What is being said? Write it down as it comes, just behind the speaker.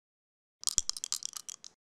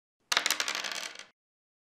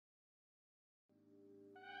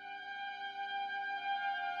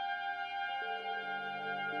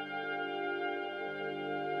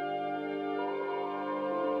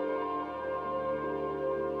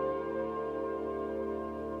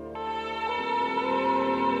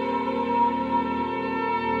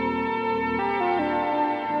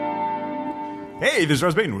Hey, this is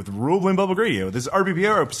Russ Payton with Role-Playing Public Radio. This is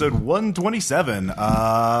RPPR episode 127.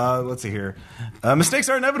 Let's see here. Mistakes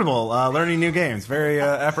are inevitable. Learning new games. Very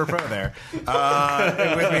apropos there.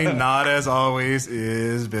 And with me, not as always,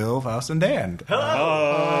 is Bill, Faust, and Dan.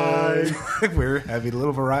 Hello. Hi. We're having a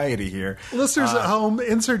little variety here. Listeners at home,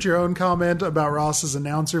 insert your own comment about Ross's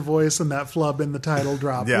announcer voice and that flub in the title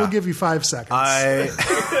drop. Yeah. We'll give you 5 seconds.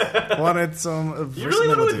 I wanted some You really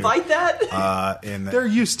want to invite that? They're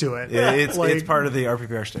used to it. It's part of the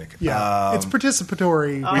RPPR shtick. Yeah, it's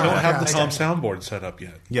participatory. We don't have the Tom soundboard set up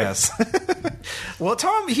yet. Yes. Well,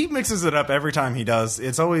 Tom, he mixes it up every time he does.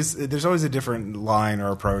 There's always a different line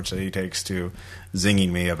or approach that he takes to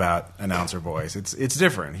zinging me about announcer voice. It's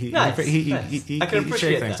different. He Nice.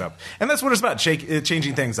 shake things up, and that's what it's about.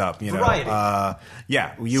 Changing things up. You know. Variety.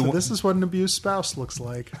 So this is what an abused spouse looks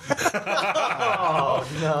like. Oh,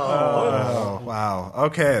 no. Oh, wow.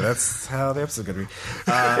 Okay, that's how the episode's going to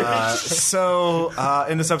be. So,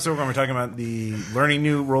 in this episode, we're going to be talking about the learning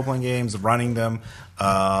new role-playing games, running them,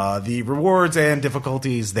 the rewards and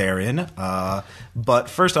difficulties therein. But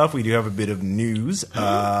first off, we do have a bit of news.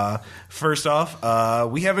 First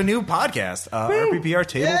off, we have a new podcast, RPPR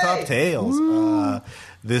Tabletop Tales.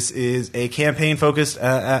 This is a campaign-focused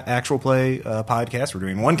actual play podcast. We're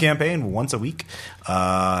doing one campaign once a week.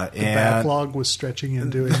 The backlog was stretching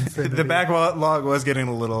into infinity. The backlog was getting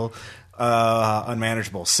a little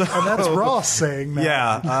unmanageable. So and that's Ross saying that.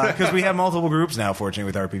 Yeah, because we have multiple groups now,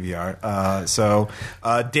 fortunately, with RPPR.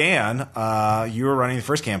 Dan, you are running the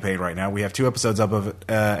first campaign right now. We have 2 episodes up of it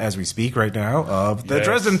as we speak right now of the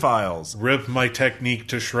Dresden Files. Rip my technique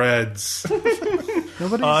to shreds.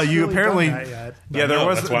 Nobody's you really apparently done that yet. Yeah, there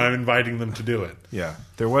was. That's why I'm inviting them to do it. Yeah,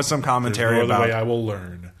 there was some commentary There's no about other way I will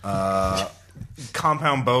learn.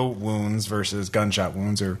 compound bow wounds versus gunshot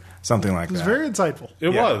wounds or something like It was that. very insightful. It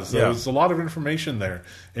was. Yeah. There was a lot of information there.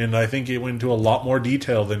 And I think it went into a lot more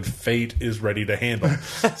detail than Fate is ready to handle.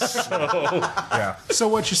 Yeah, So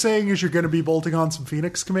what you're saying is you're going to be bolting on some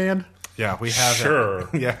Phoenix Command? yeah, we have Sure.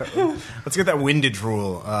 that. Yeah, let's get that windage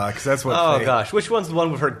rule because that's what. Oh, Fate- gosh. Which one's the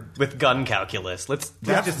one with gun calculus? Let's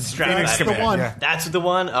just strap That's that the in. one. Yeah. That's the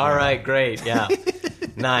one? All right, great. Yeah.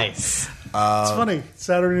 Nice. It's funny.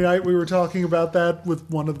 Saturday night we were talking about that with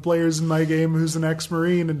one of the players in my game who's an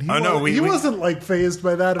ex-Marine, and he wasn't like phased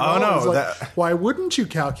by that at all. no, He was like, why wouldn't you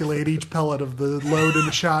calculate each pellet of the load in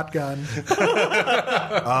a shotgun?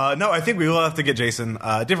 No, I think we will have to get Jason,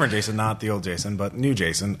 different Jason, not the old Jason, but new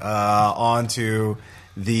Jason, onto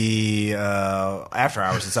the after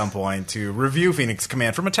hours at some point to review Phoenix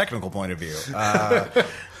Command from a technical point of view.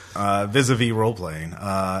 Vis-a-vis role-playing.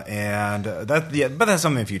 But that's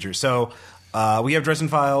something in the future. So we have Dresden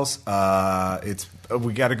Files.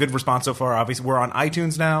 We got a good response so far. Obviously, we're on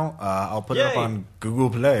iTunes now. I'll put it up Yay. on Google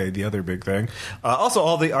Play, the other big thing. Also,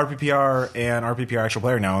 all the RPPR and RPPR Actual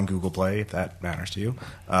Play are now on Google Play, if that matters to you.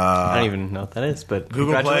 I don't even know what that is, but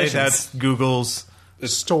Google Play, congratulations. that's Google's.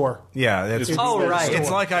 Store. Yeah, it's right. It's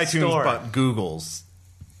like iTunes, Store. but Google's.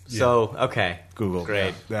 So, okay. Google.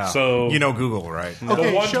 Great. Yeah. So- you know Google, right? Okay,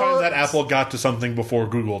 the one show time us- that Apple got to something before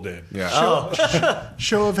Google did. Yeah.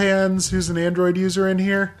 Show of hands, who's an Android user in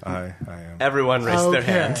here? I am. Everyone raised their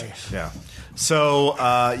Okay. hand. Yeah. So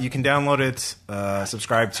you can download it,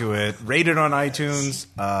 subscribe to it, rate it on iTunes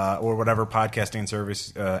or whatever podcasting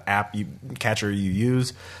service catcher you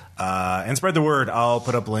use, and spread the word. I'll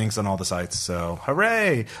put up links on all the sites. So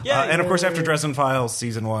hooray! Yay. And of course, after Dresden Files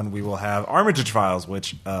Season 1, we will have Armitage Files,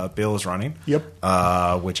 which Bill is running.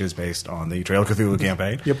 Yep. Which is based on the Trail of Cthulhu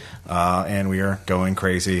campaign. Yep. And we are going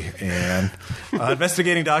crazy and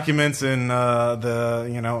investigating documents in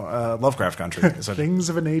the Lovecraft country. So Things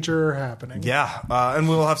of a nature are happening. yeah, and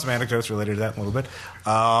we'll have some anecdotes related to that in a little bit.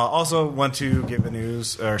 Also, want to give a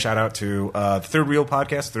news or shout out to the Third Wheel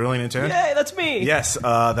podcast, Thrilling Intent. Yay, that's me. Yes,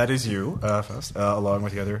 that is you, Faust, along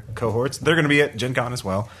with the other cohorts. They're going to be at Gen Con as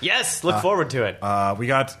well. Yes, look forward to it. We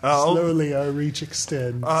got Slowly our reach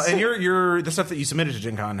extends. and your the stuff that you submitted to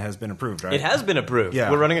Gen Con has been approved, right? It has been approved. Yeah.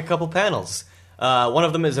 We're running a couple panels. One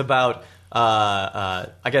of them is about, I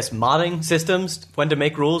guess, modding systems, when to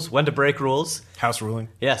make rules, when to break rules. House ruling.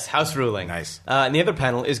 Yes, house ruling. Nice. And the other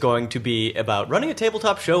panel is going to be about running a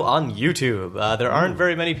tabletop show on YouTube. There aren't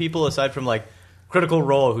very many people, aside from, like, Critical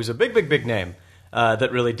Role, who's a big name,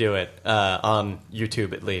 that really do it, on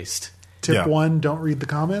YouTube at least. Tip 1, don't read the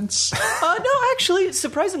comments. No, actually,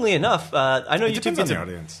 surprisingly enough, I know It YouTube depends gets on the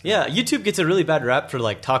audience. Yeah, YouTube gets a really bad rap for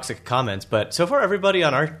like toxic comments, but so far everybody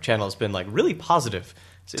on our channel has been like really positive.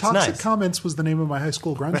 It's Toxic nice. Comments was the name of my high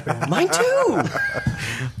school grunge band. Mine too.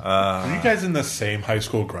 Are you guys in the same high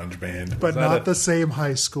school grunge band? But not the same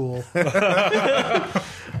high school.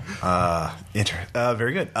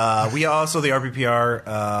 Very good. We also, the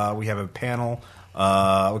RPPR, we have a panel,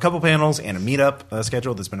 a couple panels, and a meetup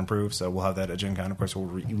schedule that's been approved. So we'll have that at Gen Con. Of course,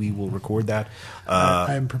 we will record that.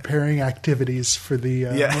 I'm preparing activities for the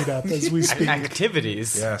meetup as we speak.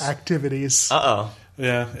 Activities? Yes. Activities. Uh-oh.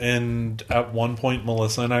 Yeah, and at one point,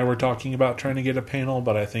 Melissa and I were talking about trying to get a panel,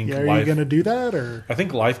 but I think are you going to do that, or I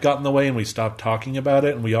think life got in the way, and we stopped talking about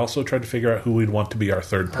it. And we also tried to figure out who we'd want to be our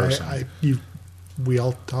third person. We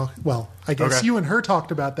all talk. Well, I guess you and her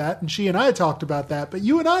talked about that, and she and I talked about that, but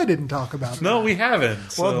you and I didn't talk about that. No, we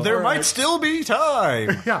haven't. So. Well, there might still be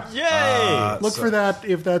time. Yeah. Yay! Look for that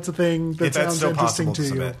if that's a thing that sounds interesting to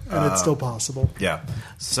you, and it's still possible. Yeah.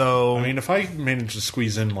 So, I mean, if I managed to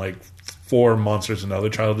squeeze in like 4 Monsters and Other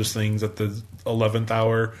Childish Things at the 11th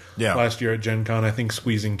hour last year at Gen Con, I think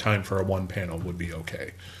squeezing time for a one panel would be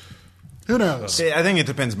okay. Who knows? I think it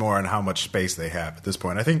depends more on how much space they have at this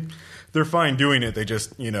point. I think they're fine doing it. They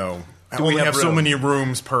just, only have so many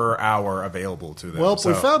rooms per hour available to them. Well,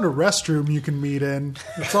 we found a restroom you can meet in.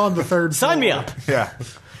 It's on the 3rd floor. Sign me up. Yeah.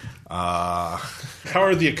 How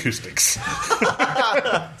are the acoustics?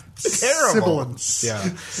 Terrible. Sibilance. Yeah.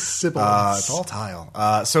 Sibilance. It's all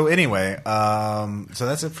tile. So anyway, so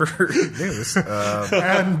that's it for news.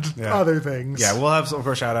 And other things. Yeah, we'll have some, of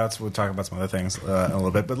course, shout-outs. We'll talk about some other things in a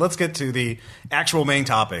little bit. But let's get to the actual main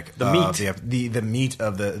topic. The meat. The meat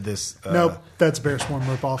of this. Nope, that's Bear Swarm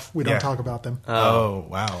ripoff. We don't talk about them. Oh,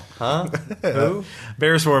 wow. Huh? Who?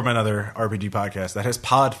 Bear Swarm, another RPG podcast that has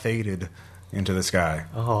pod faded into the sky.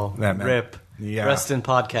 Oh, that man. rip. Yeah. Rest in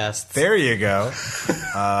podcasts. There you go.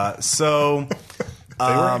 So they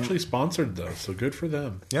were actually sponsored, though, so good for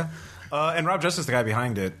them. Yeah. And Rob Justice, the guy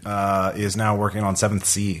behind it, is now working on 7th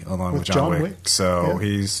Sea along with John Wick. So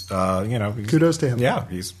he's, kudos to him. Yeah,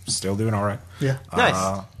 he's still doing all right. Yeah.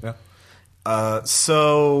 Nice. Yeah.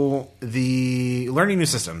 So the learning new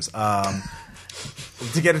systems.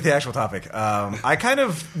 To get at the actual topic, I kind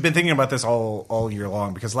of been thinking about this all year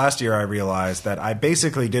long because last year I realized that I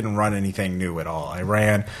basically didn't run anything new at all. I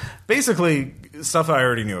ran basically stuff I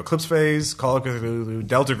already knew: Eclipse Phase, Call of Cthulhu,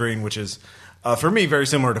 Delta Green, which is for me very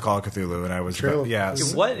similar to Call of Cthulhu, and I was True.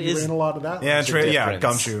 What you is ran a lot of that? Yeah,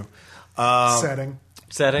 Gumshoe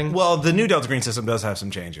setting? Well, the new Delta Green system does have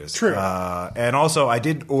some changes. True. And also, I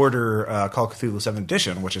did order Call of Cthulhu 7th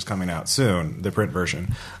Edition, which is coming out soon, the print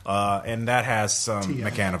version. And that has some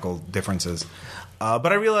mechanical differences. But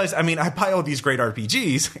I realized, I buy all these great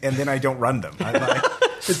RPGs, and then I don't run them.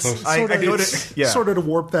 It's sort of to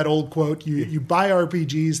warp that old quote, you buy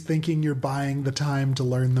RPGs thinking you're buying the time to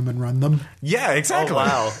learn them and run them. Yeah, exactly. Oh,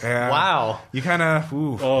 wow. Wow. You kind of...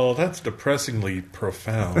 Oh, that's depressingly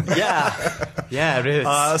profound. Yeah. Yeah, it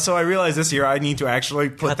is. So I realized this year I need to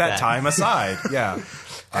actually put that time aside. Yeah.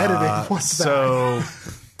 Editing, what's that? So...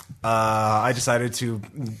 I decided to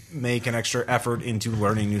make an extra effort into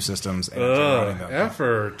learning new systems and running them.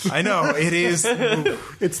 Effort. I know, it is.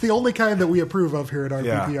 It's the only kind that we approve of here at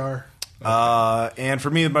RPPR. Yeah. And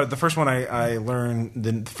for me, the first one I learned,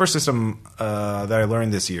 the first system that I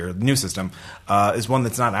learned this year, the new system, is one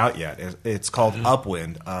that's not out yet. It's called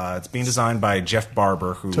Upwind. It's being designed by Jeff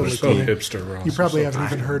Barber, who Totally was So hipster, Ross. You probably haven't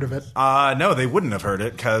even heard of it. no, they wouldn't have heard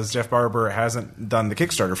it because Jeff Barber hasn't done the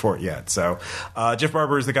Kickstarter for it yet. So Jeff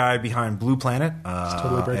Barber is the guy behind Blue Planet,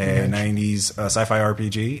 totally a 90s sci-fi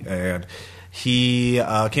RPG, and he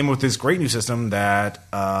came up with this great new system that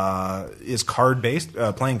is card-based,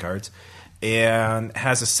 playing cards, and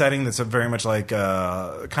has a setting that's very much like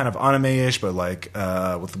kind of anime-ish, but like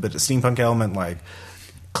with a bit of steampunk element, like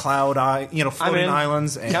cloud floating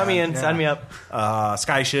islands. And, count me in. Sign me up.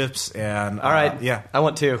 Sky ships and all right. Yeah, I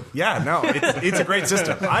want to. Yeah, no, it's a great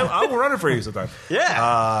system. I will run it for you sometime.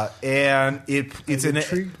 Yeah, and it's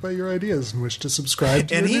intrigued by your ideas and wish to subscribe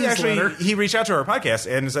to and your he newsletter. actually he reached out to our podcast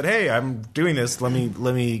and said, "Hey, I'm doing this. Let me.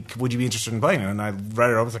 Would you be interested in playing it?" And I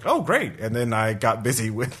read it over. I was like, "Oh, great!" And then I got busy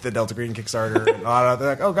with the Delta Green Kickstarter. And they're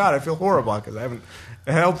like, "Oh God, I feel horrible because I haven't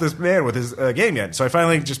helped this man with his game yet." So I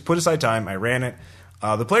finally just put aside time. I ran it.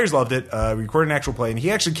 The players loved it. We recorded an actual play, and he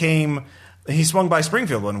actually came. He swung by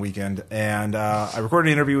Springfield one weekend, and I recorded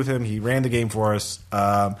an interview with him. He ran the game for us,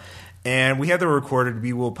 and we have that recorded.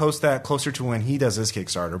 We will post that closer to when he does his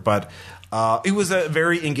Kickstarter. But it was a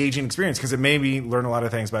very engaging experience because it made me learn a lot of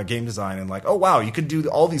things about game design and like, oh wow, you could do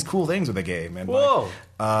all these cool things with a game. And whoa.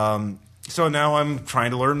 So now I'm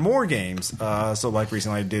trying to learn more games. So like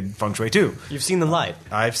recently I did Feng Shui 2. You've seen the light.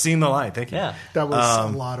 I've seen the light. Thank you. Yeah. That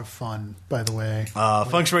was a lot of fun, by the way.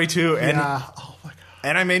 Feng Shui 2. And, oh my God.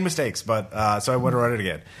 And I made mistakes, but so I want to run it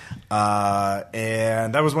again.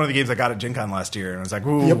 And that was one of the games I got at Gen Con last year. And I was like,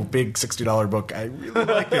 ooh, big $60 book. I really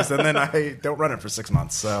like this. And then I don't run it for 6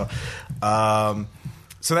 months. So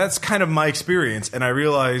So that's kind of my experience, and I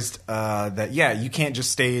realized that you can't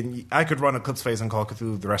just stay in. I could run Eclipse Phase on Call of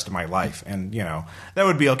Cthulhu the rest of my life, and that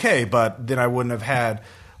would be okay. But then I wouldn't have had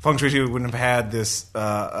Feng Shui 2. Wouldn't have had this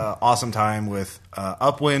awesome time with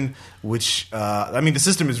Upwind, which the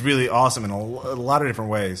system is really awesome in a lot of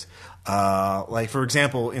different ways. Like for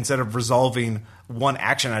example, instead of resolving one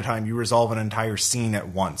action at a time, you resolve an entire scene at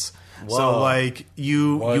once. Whoa. So like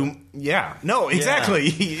exactly.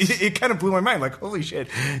 It kind of blew my mind. Like, holy shit!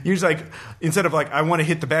 You're just like, instead of like, I want to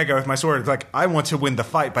hit the bad guy with my sword, it's like, I want to win the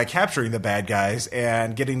fight by capturing the bad guys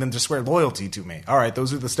and getting them to swear loyalty to me. All right,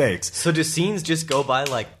 those are the stakes. So do scenes just go by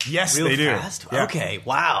like yes, real they do. fast? Yeah. Okay,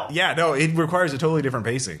 wow. Yeah, no, it requires a totally different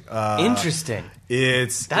pacing. Interesting.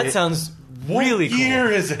 Sounds really cool. What year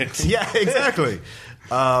is it? Yeah, exactly.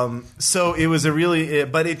 So it was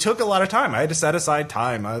but it took a lot of time. I had to set aside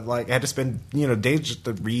time. I had to spend, days just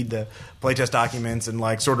to read the playtest documents and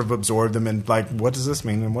like sort of absorb them and like, what does this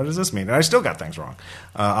mean? And what does this mean? And I still got things wrong,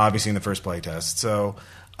 obviously in the first playtest. So,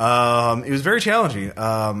 it was very challenging.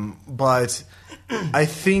 But I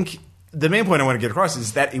think the main point I want to get across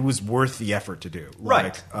is that it was worth the effort to do.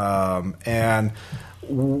 Right.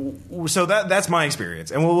 So that's my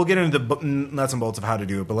experience, and we'll get into the nuts and bolts of how to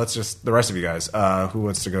do it. But let's just the rest of you guys, who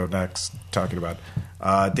wants to go next? Talking about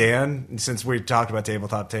Dan, since we talked about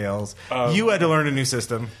Tabletop Tales, you had to learn a new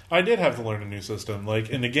system. I did have to learn a new system.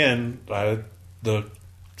 and again, the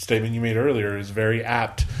statement you made earlier is very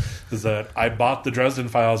apt. Is that I bought the Dresden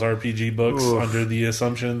Files RPG books under the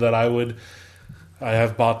assumption that I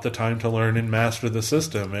have bought the time to learn and master the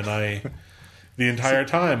system, and the entire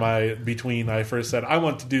time I first said I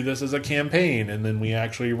want to do this as a campaign, and then we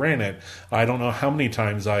actually ran it. I don't know how many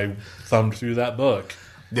times I thumbed through that book.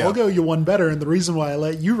 Yeah. I'll go you one better, and the reason why I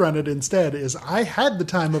let you run it instead is I had the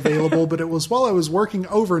time available, but it was while I was working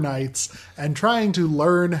overnights, and trying to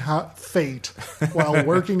learn Fate while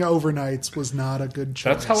working overnights was not a good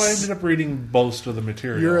choice. That's how I ended up reading most of the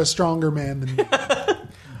material. You're a stronger man than me.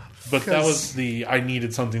 But that was I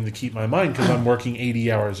needed something to keep my mind because I'm working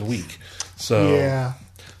 80 hours a week. So yeah.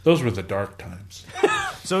 Those were the dark times.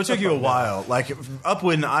 So it took you a while. Like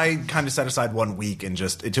Upwind, I kind of set aside 1 week and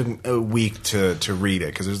it took a week to read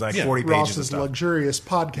it because there's 40 pages Ross's of stuff. luxurious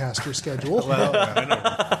podcaster schedule. Well, I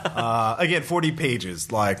know. Again, 40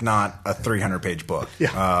 pages, like not a 300-page book.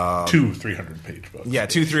 Yeah. 2 300-page books. Yeah,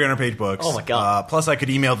 2 300-page books. Oh my god! Plus, I could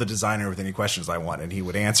email the designer with any questions I want, and he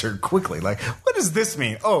would answer quickly. Like, what does this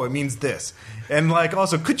mean? Oh, it means this. And like,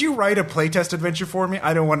 also, could you write a playtest adventure for me?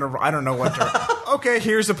 I don't know what to. Okay,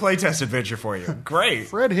 here's a playtest adventure for you. Great.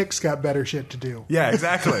 Fred Hicks got better shit to do. Yeah,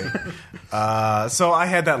 exactly. So I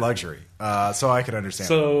had that luxury, so I could understand.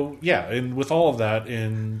 So yeah, and with all of that,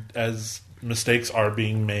 as mistakes are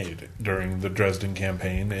being made during the Dresden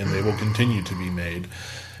campaign, and they will continue to be made.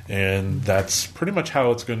 And that's pretty much how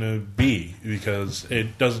it's going to be, because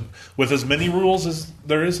it doesn't. With as many rules as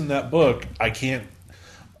there is in that book, I can't.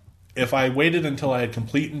 If I waited until I had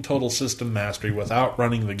complete and total system mastery without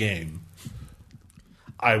running the game,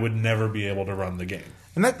 I would never be able to run the game.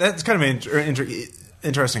 And that's kind of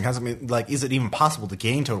interesting. I mean, like, is it even possible to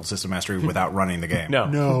gain total system mastery without running the game?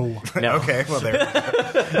 No. Okay, well,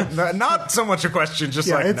 there. Not so much a question, just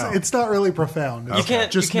it's not really profound. You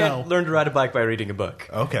can't learn to ride a bike by reading a book.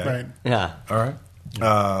 Okay. Right. Yeah. All right.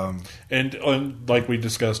 And like we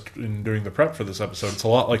discussed during the prep for this episode, it's a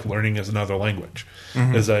lot like learning as another language.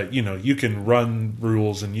 Mm-hmm. Is that you can run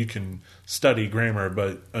rules and you can study grammar,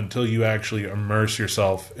 but until you actually immerse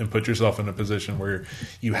yourself and put yourself in a position where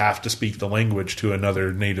you have to speak the language to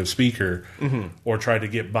another native speaker, mm-hmm. or try to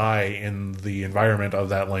get by in the environment of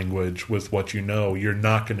that language with what you know, you're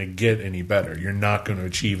not going to get any better. You're not going to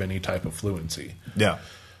achieve any type of fluency. Yeah.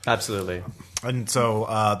 Absolutely. And so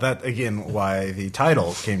that, again, why the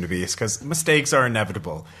title came to be is because mistakes are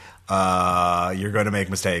inevitable. You're going to make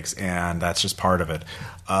mistakes, and that's just part of it.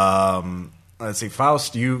 Let's see,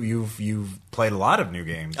 Faust, you've played a lot of new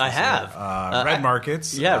games. I have. Red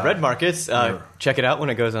Markets. Yeah, Red Markets. Check it out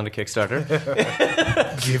when it goes on to Kickstarter.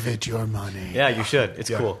 Give it your money. Yeah, you should.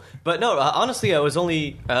 It's cool. But no, honestly, I was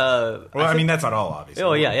only... I mean, that's not all, obviously.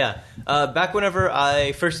 Oh, yeah. Back whenever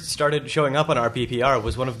I first started showing up on RPPR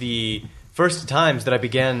was one of the first times that I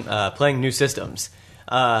began playing new systems.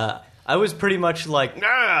 I was pretty much like,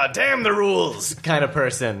 damn the rules kind of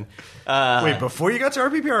person. Wait, before you got to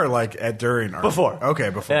RPPR or like during RPPR? Before. Okay,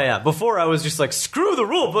 before. Yeah. Before I was just like, screw the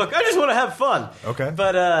rule book. I just want to have fun. Okay.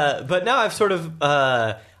 But now I've sort of,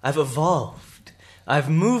 I've evolved. I've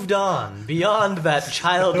moved on beyond that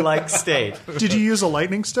childlike state. Did you use a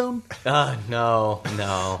lightning stone? No.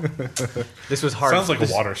 This was hard. Sounds like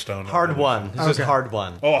a water stone. Hard one. This was hard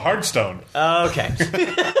one. Oh, a hard stone. Okay.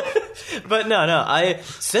 But no.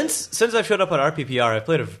 Since I've showed up on RPPR, I've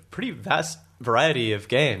played a pretty vast variety of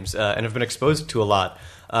games and have been exposed to a lot.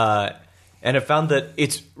 And have found that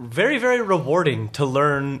it's very, very rewarding to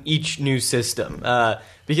learn each new system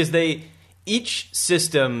because each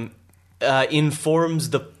system informs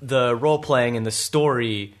the role playing and the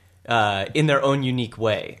story in their own unique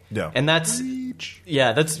way. Yeah, and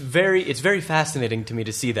it's very fascinating to me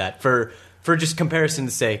to see that. For just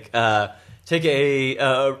comparison's sake, take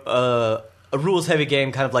a rules heavy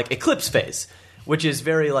game kind of like Eclipse Phase, which is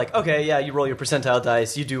very like, okay, yeah, you roll your percentile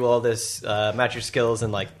dice, you do all this, match your skills,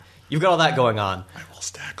 and like. You've got all that going on. I will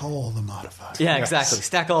stack all the modifiers. Yeah, exactly. Yes.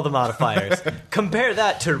 Stack all the modifiers. Compare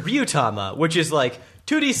that to Ryutama, which is like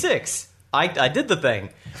 2d6. I did the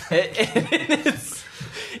thing.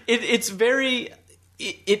 It's very...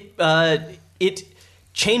 It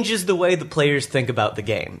changes the way the players think about the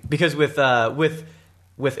game. Because with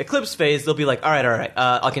Eclipse Phase, they'll be like, all right,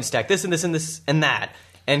 I can stack this and this and this and that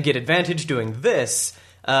and get advantage doing this.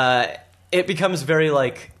 It becomes very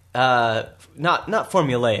like... not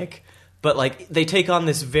formulaic, but like they take on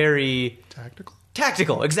this very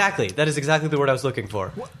tactical. Exactly, that is exactly the word I was looking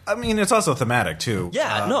for. Well, I mean, it's also thematic too.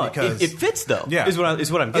 Yeah, because it fits though. Yeah, is what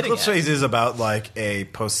I'm getting. Eclipse Phase is about like a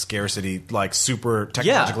post-scarcity, like super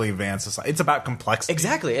technologically advanced society. It's about complexity,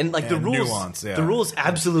 exactly, and like the rules, nuance. Yeah. The rules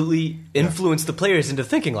absolutely influence the players into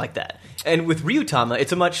thinking like that. And with Ryutama,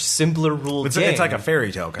 it's a much simpler rule game. It's like a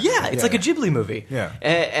fairy tale kind of. It's like a Ghibli movie. Yeah,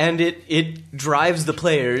 and it drives the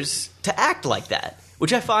players to act like that,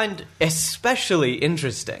 which I find especially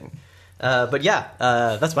interesting. But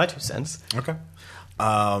that's my 2 cents. Okay.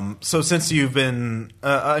 So since you've been,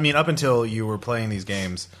 up until you were playing these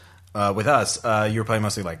games with us, you were playing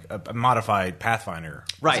mostly like a modified Pathfinder.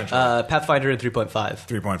 Right. Pathfinder in 3.5.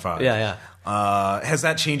 3.5. Yeah. Has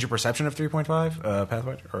that changed your perception of 3.5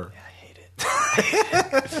 Pathfinder? Or? Yeah, I hate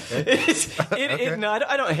it. No,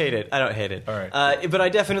 I don't hate it. All right. But I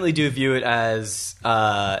definitely do view it as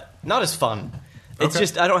not as fun. It's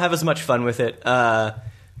just I don't have as much fun with it.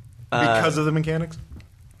 Because of the mechanics?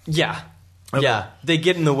 Yeah. Okay. Yeah. They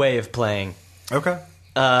get in the way of playing. Okay.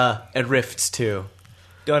 And Rifts, too.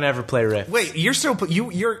 Don't ever play Rifts. Wait, you're still...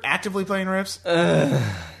 you're actively playing Rifts?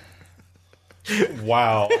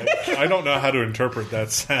 Wow. I don't know how to interpret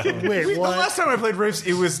that sound. Wait, what? The last time I played Rifts,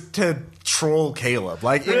 it was to troll Caleb.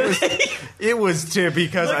 Like, it was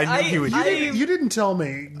because I knew he would... You didn't tell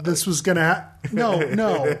me this was going to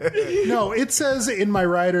No, it says in my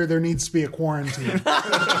rider there needs to be a quarantine.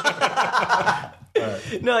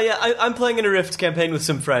 No, yeah, I'm playing in a Rift campaign with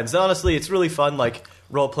some friends. Honestly, it's really fun, like,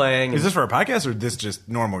 role-playing. Is this for a podcast, or this just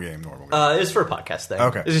normal game? It's for a podcast thing.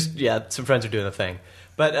 Okay. It's just, some friends are doing a thing.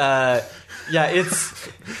 But,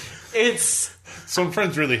 it's... Some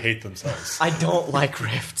friends really hate themselves. I don't like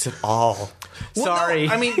Rifts at all. Well, Sorry.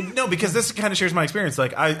 No, because this kind of shares my experience.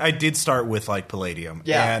 Like, I did start with, like, Palladium.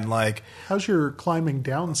 Yeah. And, like... How's your climbing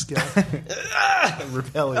down skill?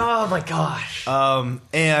 Repelling. Oh, my gosh.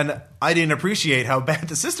 And I didn't appreciate how bad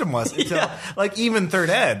the system was until, like, even third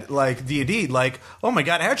ed, like, D&D, like, oh, my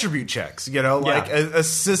God, attribute checks, like,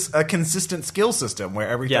 a consistent skill system where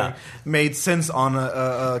everything made sense on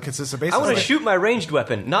a consistent basis. I want to shoot my ranged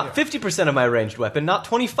weapon, not 50% of my ranged weapon, not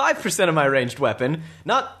 25% of my ranged weapon,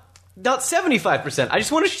 not 75%. I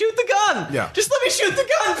just want to shoot the gun. Yeah. Just let me shoot the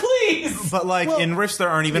gun, please. But like in Rifts, there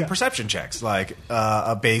aren't even perception checks, like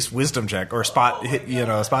a base wisdom check or a spot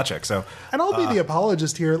check. So, and I'll be the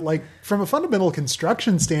apologist here. Like from a fundamental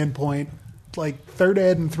construction standpoint, like third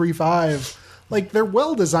ed and 3.5, like they're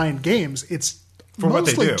well designed games. It's for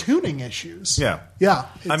mostly what they do. Tuning issues. Yeah.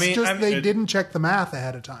 It's they didn't check the math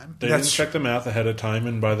ahead of time. They didn't check the math ahead of time,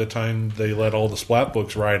 and by the time they let all the splat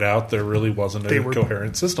books ride out, there really wasn't a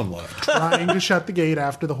coherent system left. Trying to shut the gate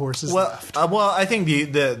after the horses left. I think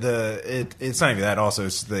it's not even that. Also,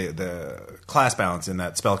 it's the class balance in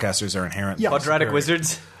that spellcasters are inherently quadratic superior.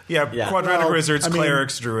 wizards. Yeah, quadratic wizards,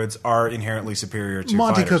 clerics, druids are inherently superior to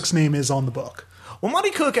Monty fighters. Cook's name is on the book. Well,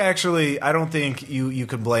 Monty Cook, actually, I don't think you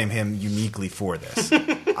can blame him uniquely for this.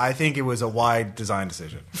 I think it was a wide design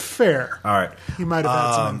decision. Fair. All right. He might have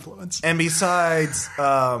had some influence. And besides,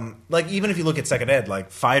 like, even if you look at second ed,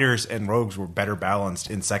 like, fighters and rogues were better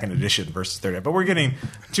balanced in second edition versus third ed. But we're getting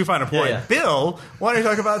too fine a point. Yeah. Bill, why don't you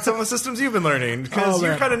talk about some of the systems you've been learning? Because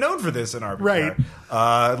you're kind of known for this in RPPR.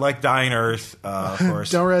 Right. Like Dying Earth, of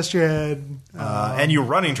course. Don't Rest Your Head. And you're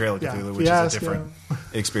running Trail of Cthulhu, which is a different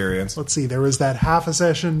experience. Let's see. There was that half a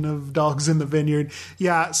session of Dogs in the Vineyard.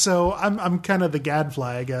 Yeah, so I'm kind of the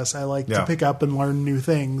gadfly, I guess. I like to pick up and learn new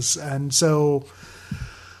things. And so...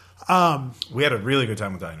 we had a really good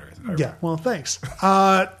time with Dying Earth. Yeah, well, thanks.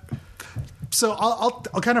 So I'll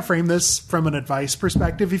kind of frame this from an advice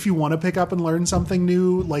perspective. If you want to pick up and learn something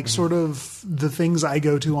new, like sort of the things I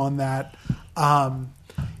go to on that.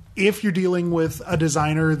 If you're dealing with a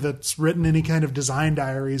designer that's written any kind of design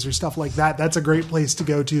diaries or stuff like that, that's a great place to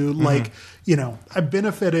go to. Like, I've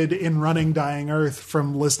benefited in running Dying Earth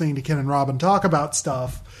from listening to Ken and Robin talk about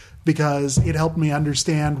stuff because it helped me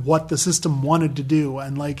understand what the system wanted to do.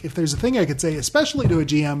 And like, if there's a thing I could say, especially to a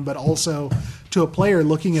GM, but also to a player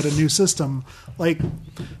looking at a new system, like,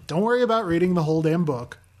 don't worry about reading the whole damn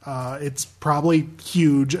book. It's probably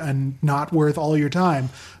huge and not worth all your time.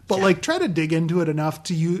 But like, try to dig into it enough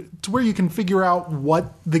to where you can figure out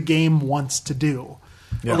what the game wants to do.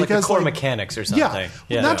 Yeah. Like the core mechanics or something.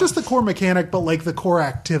 Yeah, not just the core mechanic, but like the core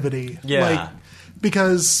activity. Yeah. Like,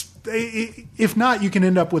 because if not, you can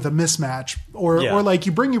end up with a mismatch. Or like,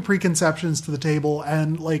 you bring your preconceptions to the table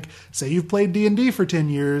and like, say you've played D&D for 10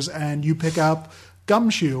 years and you pick up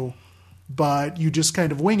Gumshoe, but you just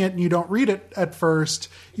kind of wing it and you don't read it at first.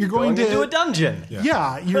 You're going to do a dungeon.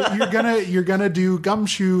 Yeah, you're gonna do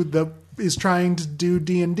Gumshoe that is trying to do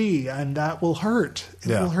D&D, and that will hurt. It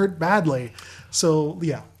will hurt badly. So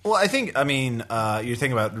yeah. Well, I think, you're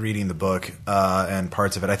thinking about reading the book and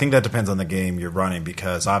parts of it. I think that depends on the game you're running,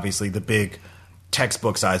 because obviously the big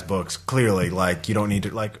textbook size books, clearly, like, you don't need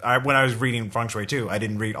to, like, when I was reading Feng Shui too, I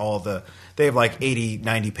didn't read all the, they have like 80,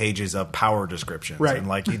 90 pages of power descriptions. Right. And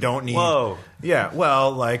like, you don't need. Whoa. Yeah,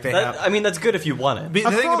 well, like they have. I mean, that's good if you want it. The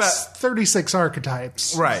thing Across about 36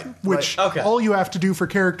 archetypes. Right. Which Okay. all you have to do for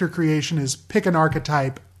character creation is pick an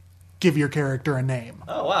archetype, give your character a name.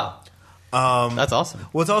 Oh, wow. That's awesome.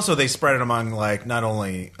 Well, it's also they spread it among like not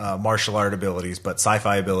only martial art abilities but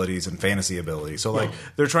sci-fi abilities and fantasy abilities. So like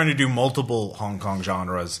they're trying to do multiple Hong Kong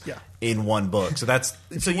genres in one book. So that's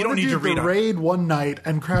you don't need to read the raid one night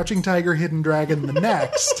and Crouching Tiger, Hidden Dragon the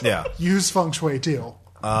next. Use Feng Shui too.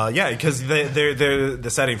 Because the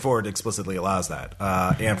setting for it explicitly allows that,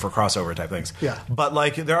 and for crossover type things. Yeah. But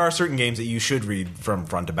like there are certain games that you should read from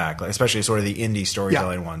front to back, like, especially sort of the indie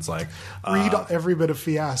storytelling ones. Like read every bit of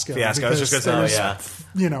Fiasco. Fiasco. I was just going to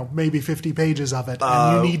say, maybe 50 pages of it,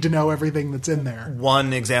 and you need to know everything that's in there.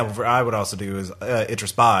 One example I would also do is Itcher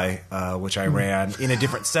Spy, which I ran in a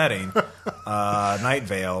different setting, Night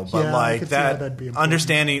Vale. But like that,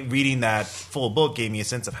 understanding, reading that full book gave me a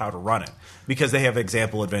sense of how to run it. Because they have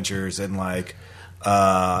example adventures and like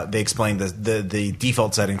they explained the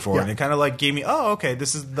default setting for it, and it kind of like gave me,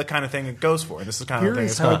 this is the kind of thing it goes for. This is kind of thing.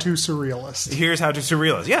 Here's how to surrealist. Here's how to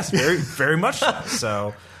surrealist. Yes, very very much so.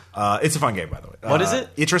 So it's a fun game, by the way. What is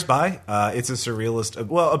it? Itcher Spy. It's a surrealist,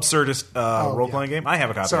 absurdist role playing game. I have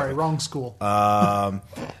a copy. Sorry, of it. wrong school. A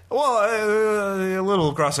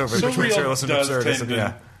little crossover between surrealist and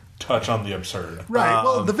absurdist. Touch on the absurd. Right.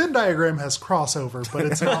 Well, the Venn diagram has crossover, but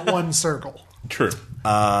it's not one circle. True.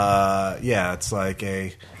 It's like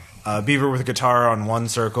a beaver with a guitar on one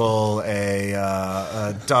circle,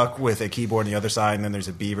 a duck with a keyboard on the other side, and then there's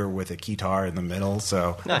a beaver with a keytar in the middle.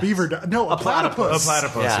 So nice. A platypus. A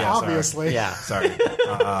platypus, obviously. Sorry.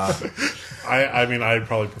 I'd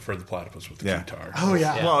probably prefer the platypus with the guitar. Oh,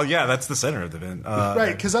 yeah. Well, that's the center of the event.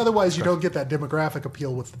 Right, because otherwise you don't get that demographic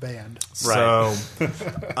appeal with the band. Right.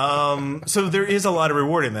 So there is a lot of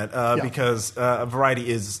reward in that because variety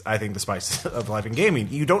is, I think, the spice of life in gaming.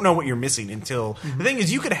 You don't know what you're missing until... The thing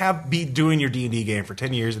is, you could be doing your D&D game for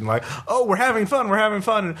 10 years and like, we're having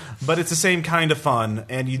fun, but it's the same kind of fun.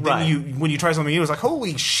 And when you try something new, it's like,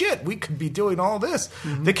 holy shit, we could be doing all this.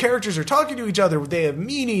 The characters are talking to each other. They have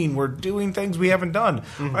meaning. We're doing things we haven't done.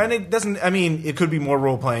 And it doesn't... I mean, it could be more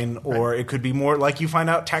role-playing, or it could be more like you find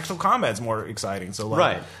out tactical combat's more exciting. So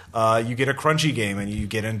like, you get a crunchy game and you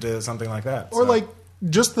get into something like that. Or like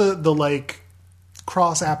just the like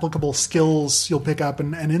cross-applicable skills you'll pick up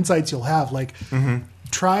and insights you'll have. Like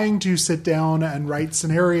trying to sit down and write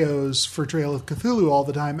scenarios for Trail of Cthulhu all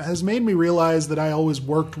the time has made me realize that I always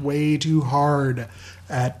worked way too hard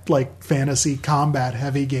at like fantasy combat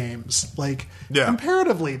heavy games. Like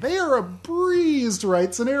comparatively, they are a breeze to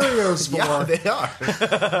write scenarios for. Yeah, they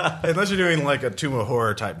are. Unless you're doing like a Tomb of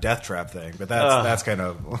Horror type death trap thing, but that's kind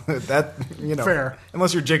of fair.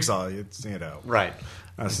 Unless you're Jigsaw, it's right.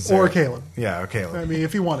 Or Caleb. Yeah, or Caleb. I mean,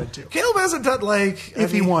 if he wanted to. Caleb hasn't done like...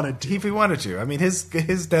 If he wanted to. If he wanted to. I mean, his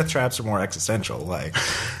death traps are more existential. Like,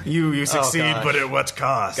 you succeed, but at what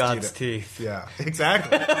cost? God's teeth. Yeah,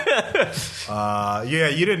 exactly.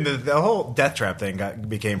 You didn't... The whole death trap thing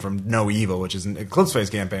became from No Evil, which is an Eclipse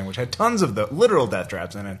Phase campaign, which had tons of the literal death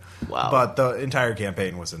traps in it. Wow. But the entire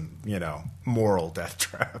campaign was an, moral death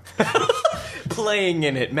trap. Playing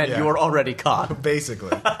in it meant you were already caught.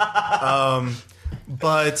 Basically.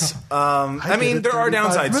 But I mean, there are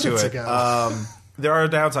downsides to it. there are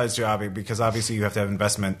downsides to Hobby because obviously you have to have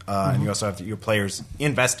investment, and you also have to, your players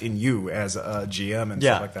invest in you as a GM and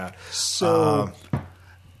stuff like that. So,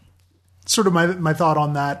 sort of my thought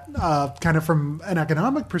on that, kind of from an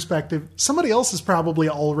economic perspective, somebody else has probably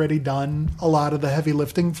already done a lot of the heavy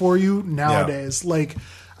lifting for you nowadays. Like,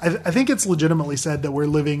 I think it's legitimately said that we're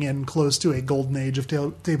living in close to a golden age of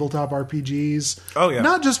tabletop RPGs. Oh, yeah.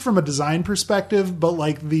 Not just from a design perspective, but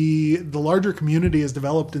like the larger community is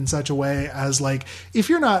developed in such a way as like, if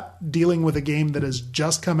you're not dealing with a game that has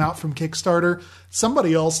just come out from Kickstarter,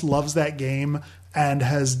 somebody else loves that game and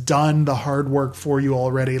has done the hard work for you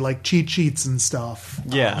already, like cheat sheets and stuff.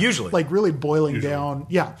 Yeah. Usually. Like really boiling down.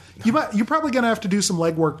 Yeah. You're probably going to have to do some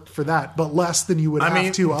legwork for that, but less than you would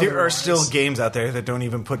have to otherwise. There are still games out there that don't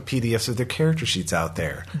even put PDFs of their character sheets out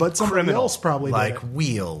there. But somebody else probably like did it.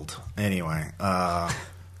 Wield. Anyway.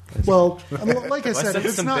 Well, I mean, like I said, sense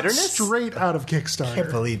it's some not bitterness? straight out of Kickstarter. I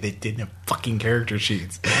can't believe they didn't have fucking character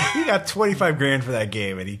sheets. He got $25,000 for that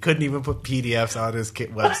game, and he couldn't even put PDFs on his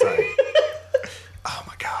website. Oh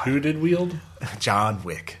my god! Who did Wield? John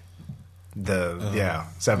Wick, the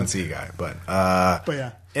 7C guy. But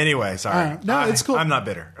yeah. Anyway, sorry. No, it's cool. I'm not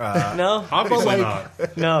bitter. No, Obviously like-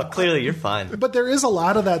 not. no. Clearly, you're fine. But there is a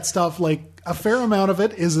lot of that stuff. Like a fair amount of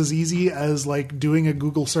it is as easy as like doing a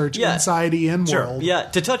Google search inside EN Sure. World. Yeah,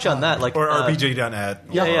 to touch on that, like or RPG.net.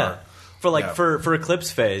 Yeah. For like Yeah. for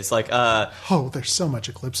Eclipse Phase, like Oh, there's so much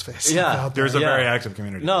Eclipse Face. Yeah. out there. There's a very active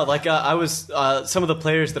community. No, like I was some of the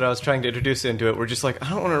players that I was trying to introduce into it were just like,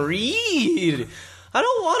 I don't want to read. I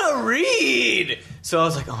don't want to read. So I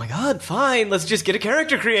was like, oh my god, fine, let's just get a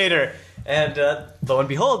character creator. And lo and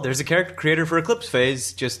behold, there's a character creator for Eclipse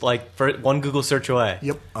Phase, just like for one Google search away.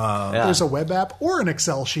 Yep. Yeah. There's a web app or an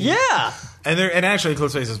Excel sheet. Yeah. And actually,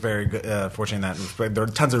 Eclipse Face is very good, fortunate in that there are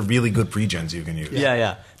tons of really good pre-gens you can use.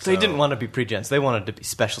 Yeah. So they didn't want to be pre-gens. They wanted to be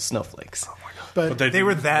special snowflakes. But They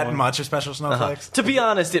were that much of special snowflakes? To be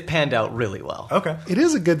honest, it panned out really well. Okay. it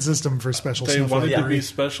is a good system for special They snowflake. wanted to be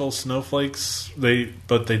special snowflakes,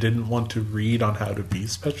 but they didn't want to read on how to be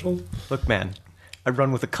special. Look, man, I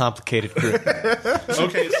run with a complicated group.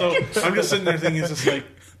 Okay, so I'm just sitting there thinking, it's just like,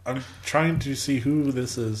 I'm trying to see who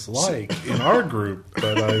this is like in our group,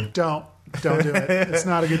 but I Don't do it. It's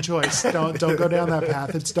not a good choice. Don't go down that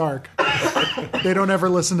path. It's dark. They don't ever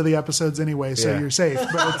listen to the episodes anyway, so Yeah. you're safe.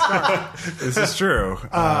 But it's dark. This is true.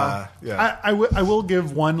 Yeah. I will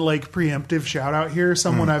give one like preemptive shout out here.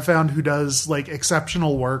 Someone I've found who does like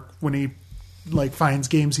exceptional work when he like finds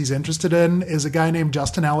games he's interested in is a guy named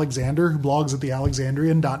Justin Alexander who blogs at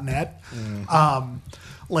thealexandrian.net.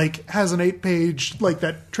 Like has an 8-page like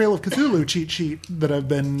that Trail of Cthulhu cheat sheet that I've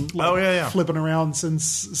been flipping around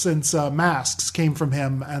since Masks came from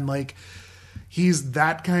him, and like he's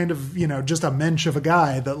that kind of just a mensch of a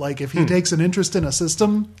guy that like if he takes an interest in a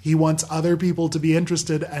system, he wants other people to be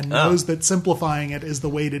interested and knows that simplifying it is the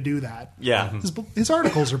way to do that. Yeah. His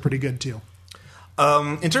articles are pretty good too.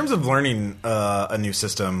 In terms of learning a new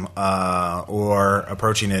system or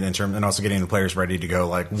approaching it and also getting the players ready to go,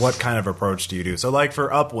 like what kind of approach do you do? So like for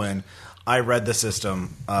Upwind, I read the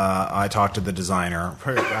system. I talked to the designer.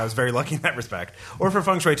 I was very lucky in that respect. Or for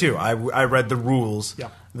Feng Shui too, I read the rules,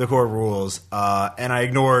 the core rules, and I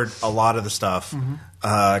ignored a lot of the stuff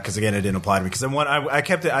because again, it didn't apply to me. Because then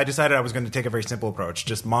I decided I was going to take a very simple approach,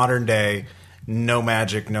 just modern day. No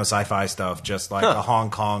magic, no sci-fi stuff, just like a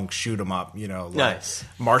Hong Kong shoot 'em up, like Nice.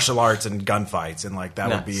 martial arts and gunfights, and like that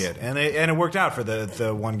would be Nice. it. And it worked out for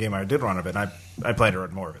the one game I did run of it. And I plan to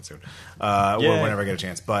run more of it soon, whenever I get a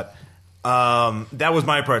chance. But that was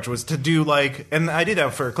my approach, was to do like, and I did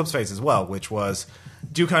that for Eclipse Phase as well, which was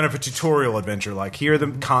do kind of a tutorial adventure. Like here are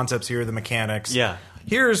the concepts, here are the mechanics. Yeah.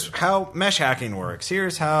 Here's how mesh hacking works.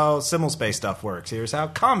 Here's how simul space stuff works. Here's how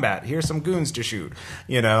combat. Here's some goons to shoot,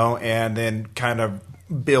 and then kind of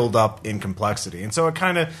build up in complexity. And so it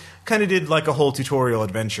kind of did like a whole tutorial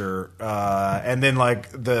adventure. And then like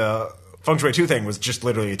the Feng Shui 2 thing was just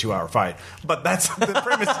literally a 2-hour fight. But that's the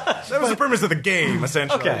premise. That was the premise of the game,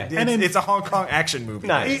 essentially. Okay. It's a Hong Kong action movie.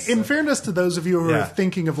 Nice. In fairness to those of you who are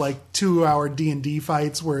thinking of like 2-hour D&D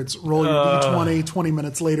fights where it's roll your D20, 20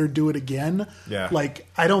 minutes later do it again. Yeah. Like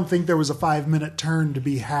I don't think there was a 5-minute turn to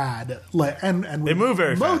be had. Like and we They move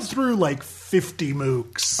very mowed fast. through like 50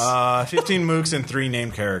 mooks. 15 mooks and 3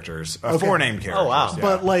 named characters. 4 named characters. Oh, wow. Yeah.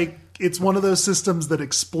 But like it's one of those systems that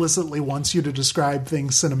explicitly wants you to describe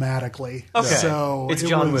things cinematically. Okay. So It's it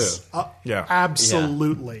John was, Woo. Yeah.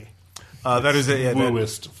 Absolutely. That is it. Yeah,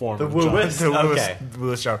 wooist form The of wooist? John. Okay.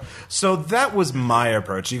 Lewis job. So that was my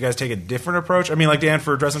approach. Do you guys take a different approach? I mean, like Dan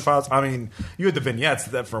for Dresden Files. I mean, you had the vignettes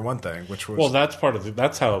that for one thing, which was Well, that's part of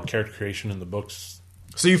that's how character creation in the books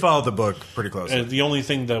So you followed the book pretty closely. And the only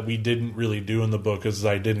thing that we didn't really do in the book is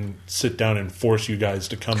I didn't sit down and force you guys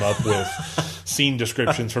to come up with scene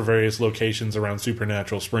descriptions for various locations around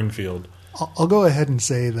Supernatural Springfield. I'll go ahead and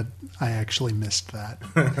say that I actually missed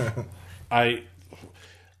that. I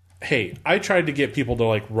tried to get people to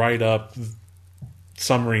like write up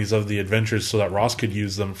summaries of the adventures so that Ross could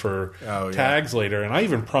use them for tags later, and I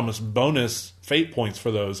even promised bonus fate points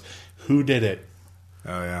for those. Who did it?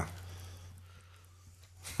 Oh yeah.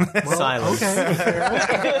 Well, Silence. Okay,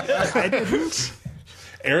 fair. I didn't,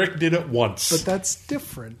 Eric did it once. but that's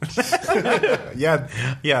different. Yeah.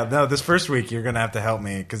 No, this first week you're going to have to help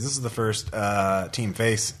me because this is the first Team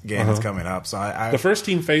Face game that's coming up. So The first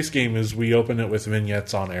Team Face game is we open it with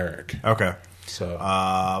vignettes on Eric. Okay. So,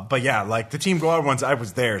 but yeah, like the Team Guard ones, I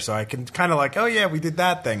was there, so I can kind of like, oh yeah, we did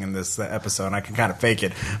that thing in this episode, and I can kind of fake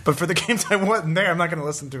it. But for the games I wasn't there, I'm not going to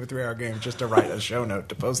listen to a 3-hour game just to write a show note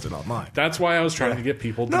to post it online. that's why I was trying to get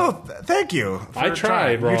people to... No, thank you. for I tried,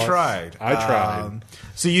 trying. Ross. You tried. I tried.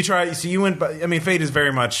 So you tried. So you went. I mean, Fate is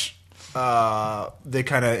very much. They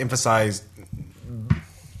kind of emphasize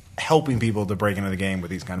helping people to break into the game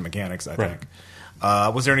with these kind of mechanics. I think.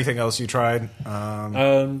 Was there anything else you tried?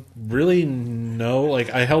 Really, no.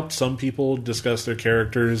 Like, I helped some people discuss their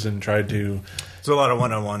characters and tried to... So a lot of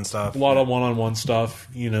one-on-one stuff. A lot of one-on-one stuff,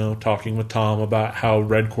 talking with Tom about how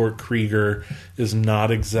Redcourt Krieger is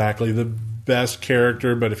not exactly the best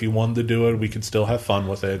character, but if he wanted to do it, we could still have fun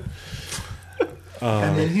with it.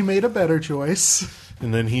 And then he made a better choice.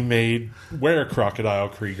 And then he made Were Crocodile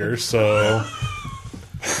Krieger, so...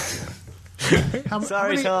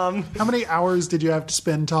 Sorry, Tom. How many hours did you have to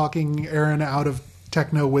spend talking Aaron out of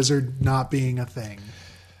Techno Wizard not being a thing?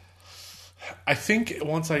 I think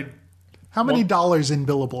once I... How many dollars in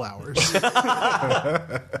billable hours?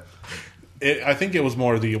 I think it was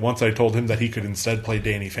more once I told him that he could instead play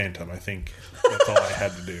Danny Phantom. I think that's all I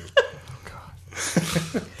had to do.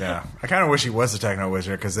 Yeah, I kind of wish he was a Techno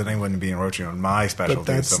Wizard because then he wouldn't be encroaching on my specialty But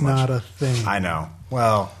that's so much. not a thing. I know.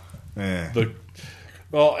 Well,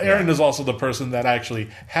 Aaron is also the person that actually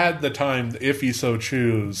had the time, if he so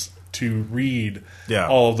choose, to read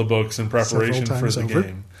all of the books in preparation for the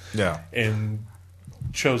game. Yeah. And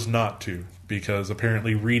chose not to because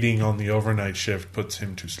apparently reading on the overnight shift puts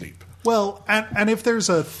him to sleep. Well, and if there's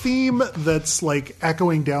a theme that's like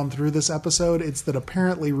echoing down through this episode, it's that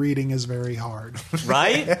apparently reading is very hard.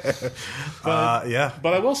 Right? Yeah.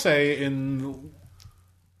 But I will say, in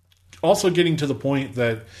also getting to the point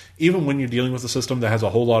that even when you're dealing with a system that has a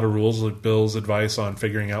whole lot of rules, like Bill's advice on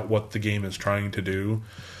figuring out what the game is trying to do,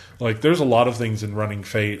 like there's a lot of things in running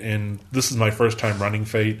Fate, and this is my first time running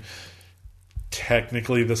Fate.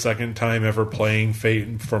 Technically, the second time ever playing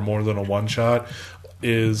Fate for more than a one-shot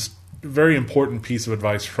is a very important piece of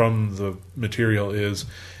advice from the material is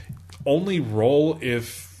only roll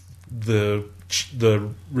if the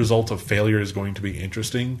result of failure is going to be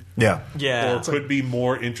interesting. Yeah. Yeah. Or could be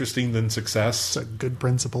more interesting than success. It's a good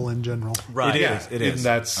principle in general. Right. It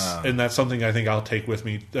is. And that's something I think I'll take with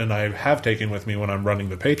me, and I have taken with me when I'm running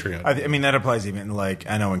the Patreon. I mean, that applies even, like,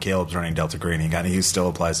 I know when Caleb's running Delta Green, he still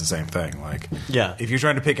applies the same thing. Like, Yeah. if you're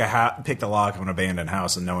trying to pick the lock of an abandoned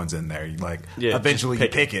house and no one's in there, eventually you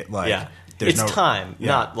pick it. Like, Yeah. there's It's time,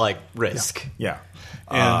 not like risk. Yeah.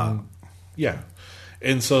 And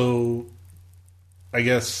and so I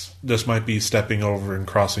guess this might be stepping over and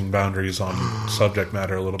crossing boundaries on subject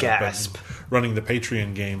matter a little Gasp. bit. But running the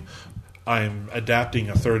Patreon game, I'm adapting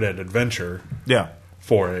a third ed adventure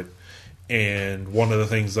for it. And one of the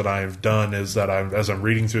things that I've done is that as I'm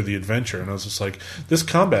reading through the adventure, and I was just like, this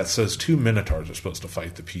combat says 2 Minotaurs are supposed to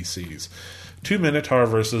fight the PCs. 2 Minotaur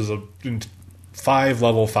versus 5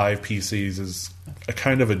 level 5 PCs is a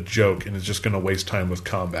kind of a joke, and it's just going to waste time with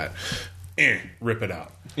combat. Rip it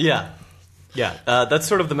out. Yeah. Yeah, that's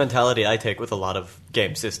sort of the mentality I take with a lot of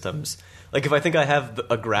game systems. Like, if I think I have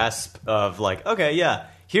a grasp of, like, okay, yeah,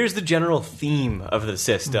 here's the general theme of the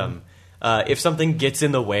system. If something gets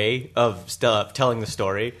in the way of telling the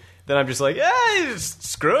story, then I'm just like,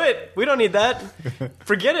 screw it. We don't need that.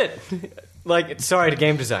 Forget it. Like, sorry to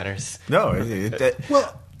game designers. No.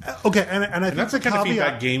 Well, okay, and I think That's the the kind of caveat,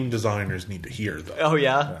 feedback game designers need to hear, though. Oh,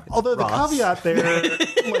 yeah? although the Ross. caveat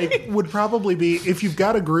there would probably be if you've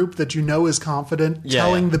got a group that you know is confident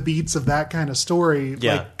telling the beats of that kind of story,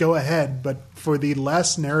 go ahead. But for the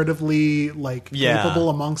less narratively capable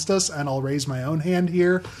amongst us, and I'll raise my own hand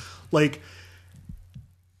here,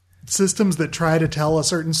 systems that try to tell a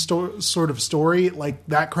certain sort of story,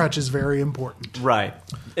 that crutch is very important. Right.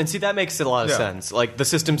 And see, that makes a lot of sense. Like, the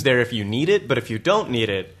system's there if you need it, but if you don't need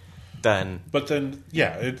it, then... But then,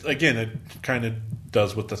 it kind of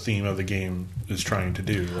does what the theme of the game is trying to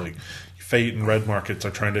do. Like, Fate and Red Markets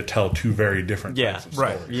are trying to tell two very different types of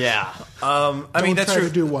stories. Yeah. I mean, Don't that's try true.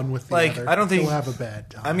 to do one with the Like, other. I don't think you'll have a bad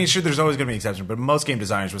time. I mean, sure, there's always going to be exceptions, but most game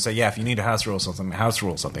designers would say, yeah, if you need to house rule something.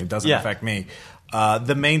 It doesn't affect me.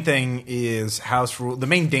 The main thing is house rule. The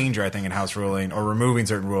main danger, I think, in house ruling or removing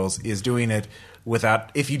certain rules is doing it without,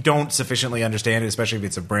 if you don't sufficiently understand it, especially if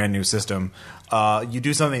it's a brand new system, you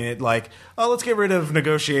do something like, let's get rid of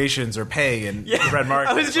negotiations or pay in Red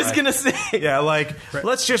Markets. I was just going to say. Yeah, like,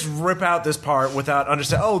 let's just rip out this part without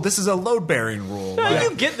understanding, this is a load-bearing rule. No, Like,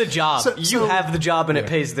 you get the job. You have the job and it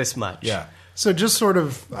pays this much. yeah. So just sort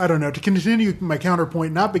of, I don't know, to continue my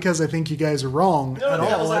counterpoint, not because I think you guys are wrong at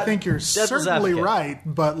all. I think you're certainly right,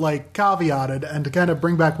 but like caveated, and to kind of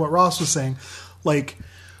bring back what Ross was saying, like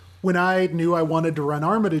when I knew I wanted to run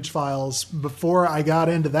Armitage Files, before I got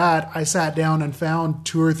into that, I sat down and found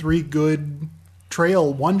 2 or 3 good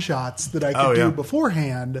trail one-shots that I could do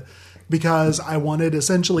beforehand because I wanted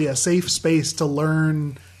essentially a safe space to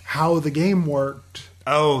learn how the game worked.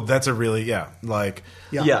 Oh, that's a really, like...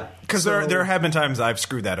 Yeah. Because there have been times I've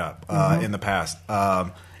screwed that up in the past.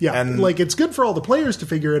 And like it's good for all the players to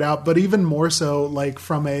figure it out, but even more so, like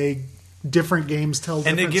from a different games tell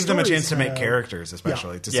different and to give them a chance to stories make characters,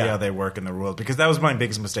 especially to see how they work in the world. Because that was my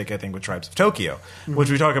biggest mistake, I think, with Tribes of Tokyo, which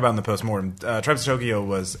we talk about in the postmortem. Tribes of Tokyo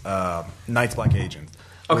was Knights Black Agents,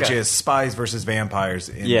 which is spies versus vampires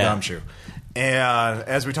in Gumshoe. And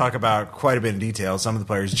as we talk about quite a bit in detail, some of the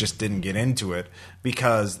players just didn't get into it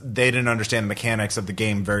because they didn't understand the mechanics of the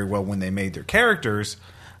game very well when they made their characters.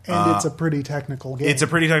 And it's a pretty technical game. It's a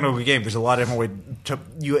pretty technical game. There's a lot of different ways to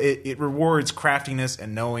it rewards craftiness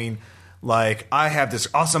and knowing. Like, I have this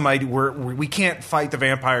awesome idea. We can't fight the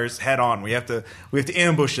vampires head on. We have to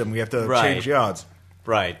ambush them. We have to change the odds.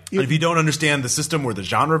 Right. And if you don't understand the system or the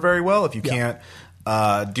genre very well, if you can't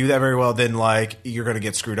do that very well, then like you're going to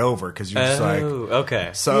get screwed over because you're just like,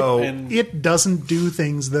 okay. So it doesn't do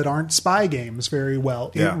things that aren't spy games very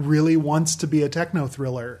well. It really wants to be a techno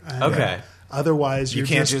thriller. And otherwise, you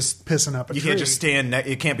can't just pissing up a tree. You can't just stand.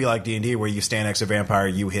 It can't be like D&D where you stand next to a vampire,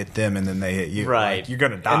 you hit them, and then they hit you. Right. Like, you're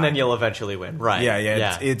going to die, and then you'll eventually win. Right.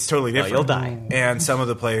 Yeah. It's totally different. You'll die. And some of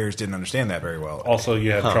the players didn't understand that very well. Also,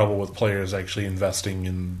 you had trouble with players actually investing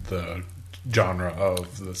in the genre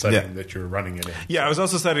of the setting that you're running it in. Yeah, I was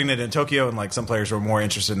also studying it in Tokyo, and like some players were more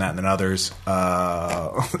interested in that than others.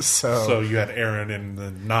 So you had Aaron and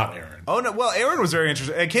then not Aaron. Oh no! Well, Aaron was very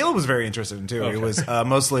interested, and Caleb was very interested in too. Okay. It was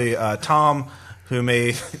mostly Tom, who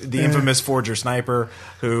made the infamous Forger Sniper,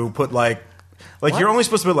 who put like you're only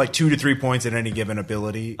supposed to put like 2 to 3 points in any given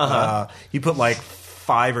ability. He put like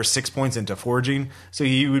 5 or 6 points into forging, so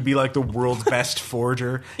he would be like the world's best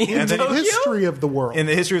forger in the history of the world. In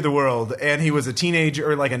the history of the world, and he was a teenager,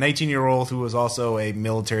 or like a 19-year-old who was also a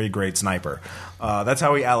military-grade sniper. That's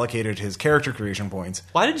how he allocated his character creation points.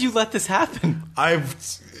 Why did you let this happen?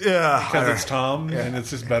 Because it's Tom, and it's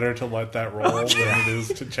just better to let that roll than it is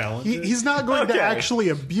to challenge it. He's not going to actually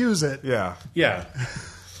abuse it. Yeah.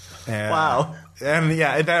 And, wow. And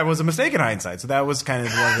that was a mistake in hindsight. So that was kind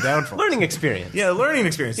of one of the downfalls. Learning experience. Yeah, learning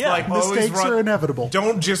experience. Yeah. Like, mistakes are inevitable.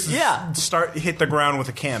 Don't just hit the ground with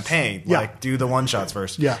a campaign. Like, do the one-shots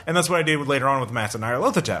first. Yeah. And that's what I did later on with Matt's and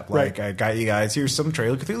Nyarlathotep. Like, I got you guys, here's some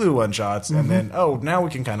Trail of Cthulhu one-shots, and then, now we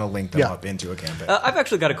can kind of link them up into a campaign. I've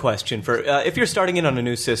actually got a question for, if you're starting in on a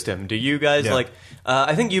new system, do you guys,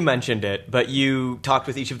 I think you mentioned it, but you talked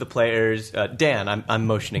with each of the players. Dan, I'm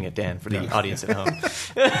motioning at Dan for the audience at home.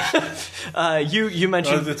 You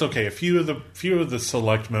mentioned it's okay. A few of the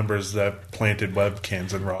select members that planted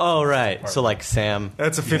webcams and raw. Oh right, so like Sam.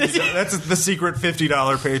 That's that's the secret $50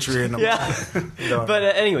 Patreon. Yeah, but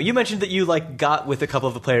anyway, you mentioned that you got with a couple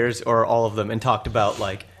of the players or all of them and talked about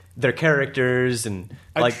their characters and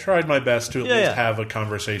I tried my best to at least have a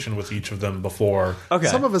conversation with each of them before. Okay.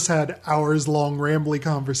 Some of us had hours-long rambly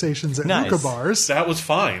conversations at hookah bars. That was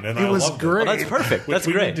fine, and I was loved great. it. Well, that's perfect. That's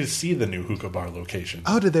we great. need to see the new hookah bar location.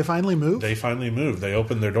 Oh, did they finally move? They finally moved. They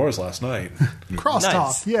opened their doors last night.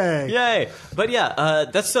 Crosstalk, yay! But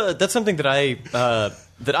that's something that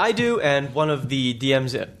I do, and one of the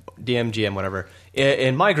GM, whatever,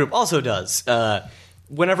 in my group also does.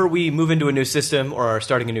 Whenever we move into a new system or are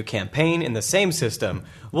starting a new campaign in the same system,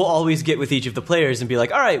 we'll always get with each of the players and be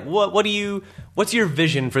like, all right, what's your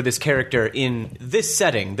vision for this character in this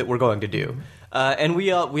setting that we're going to do? And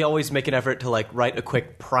we always make an effort to write a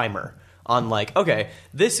quick primer on okay,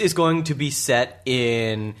 this is going to be set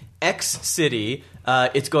in X city.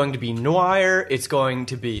 It's going to be noir. It's going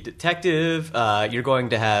to be detective. You're going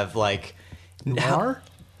to have noir,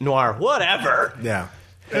 whatever. Yeah.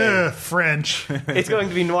 French. It's going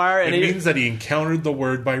to be noir, and It means that he encountered the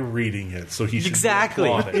word by reading it, so he should Exactly.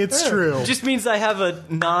 be applauded. It's true. it just means I have a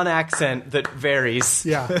non-accent that varies.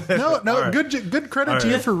 Yeah. No. right. Good credit to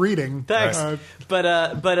right. you for reading. Thanks. Uh, But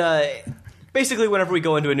basically, whenever we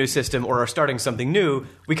go into a new system or are starting something new,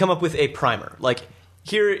 we come up with a primer. Like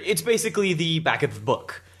here, it's basically the back of the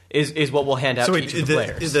book is what we'll hand out So to wait, each of the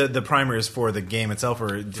players. the primer is for the game itself,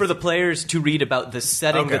 or For the players to read about the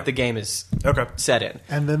setting Okay. that the game is okay. set in.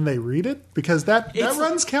 and then they read it because that It's-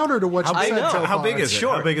 runs counter to what you I said know. so How far. big is it?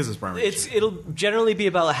 Sure. How big is this primer? It'll generally be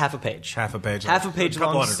about half a page. Half a page. Half a page A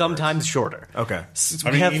couple long, hundred sometimes shorter. Okay.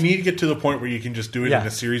 I mean, you need to get to the point where you can just do it Yeah. in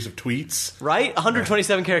a series of tweets. Right?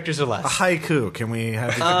 127 characters or A less. haiku. Can we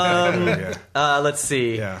have? Yeah. Let's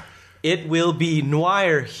see. Yeah. It will be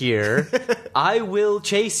noir here. I will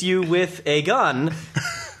chase you with a gun.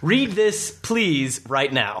 Read this, please,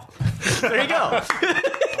 right now. There you go.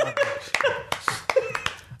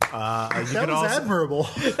 That was admirable.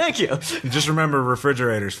 Thank you. Just remember,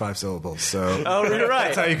 refrigerators 5 syllables. So Oh, you're right.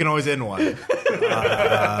 that's how you can always end one.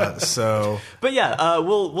 So But yeah,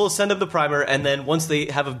 we'll send them the primer, and then once they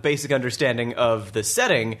have a basic understanding of the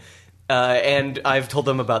setting, and I've told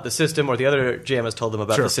them about the system, or the other GM has told them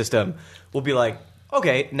about Sure. the system, we'll be like,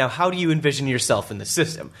 okay, now how do you envision yourself in the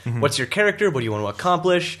system? What's your character? What do you want to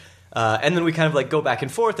accomplish? And then we kind of like go back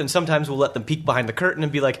and forth, and sometimes we'll let them peek behind the curtain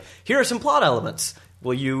and be like, here are some plot elements.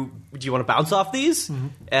 Do you want to bounce off these?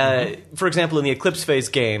 For example, in the Eclipse Phase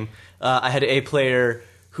game, I had a player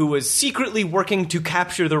who was secretly working to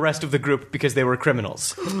capture the rest of the group because they were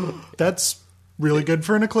criminals. That's really good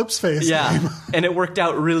for an Eclipse Phase game. Yeah, and it worked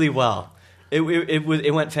out really well.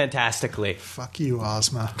 It went fantastically. Fuck you,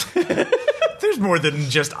 Ozma. there's more than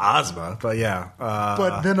just Ozma, but yeah.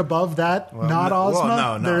 But then above that, not well,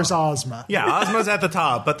 Ozma, no. there's Ozma. Yeah, Ozma's at the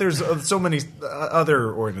top, but there's so many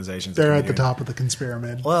other organizations. that They're can at be the doing- top of the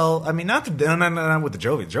conspyramid. Well, I mean, not with the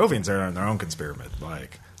Jovians. Jovians are in their own conspyramid.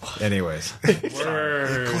 Like, anyways.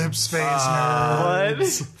 Eclipse Phase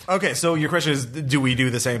nerds. What? Okay, so your question is, do we do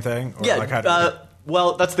the same thing? Or Yeah. like, how do we do it?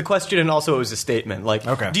 Well, that's the question, and also it was a statement. Like,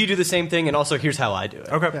 Okay. do you do the same thing? And also, here's how I do it.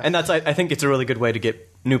 Okay. Yeah. And I think it's a really good way to get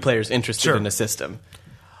new players interested Sure. in a system.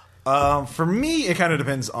 For me, it kind of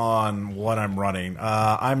depends on what I'm running.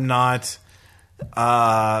 I'm not.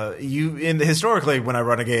 Historically, when I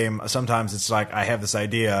run a game, sometimes it's like I have this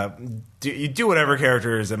idea. You do whatever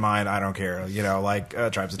character is in mind. I don't care. You know, like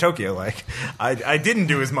Tribes of Tokyo. Like I didn't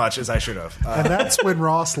do as much as I should have. And that's when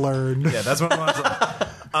Ross learned. Yeah, that's what I was.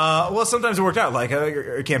 Well, sometimes it worked out. Like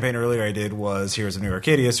a campaign earlier I did was Heroes of New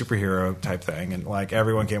Arcadia, superhero type thing, and like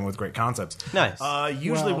everyone came with great concepts. Nice.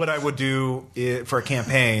 Usually, Well- what I would do for a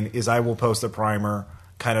campaign is I will post a primer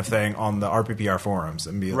kind of thing on the RPPR forums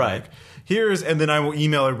and be Right. like, and then I will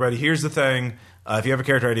email everybody. Here's the thing. If you have a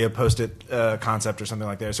character idea, post it, concept or something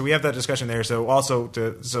like that. So we have that discussion there. So also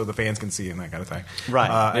so the fans can see and that kind of thing, Right.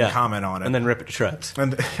 And yeah. comment on it, And then rip it to shreds.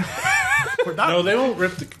 And No, they don't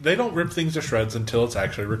rip. They don't rip things to shreds until it's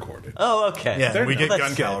actually recorded. Oh, okay. yeah, we get That's gun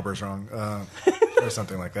good. calibers wrong, or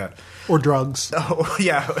something like that. Or drugs. Oh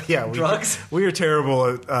yeah. Drugs? We are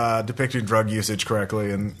terrible at depicting drug usage correctly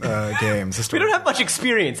in games. We don't have much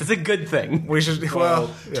experience. It's a good thing. We should. Well,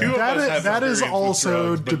 yeah. Two of That us is- have that is experience with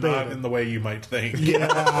also drugs, but not debated. in the way you might think.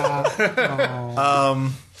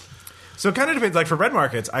 So it kind of depends. Like for red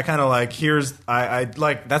markets, I kind of like I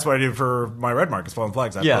like that's what I did for my red markets, Fallen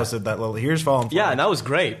Flags. I Yeah. posted that little here's Fallen Flags. Yeah, and that was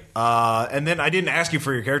great. And then I didn't ask you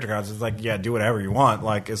for your character cards. It's like, yeah, do whatever you want,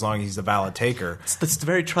 like as long as he's a valid taker. That's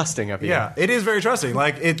very trusting of you. Yeah, it is very trusting.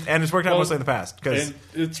 Like and it's worked out mostly in the past because And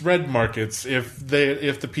it's red markets. If the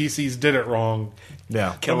PCs did it wrong,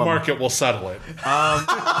 yeah. the market will settle it.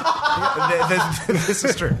 This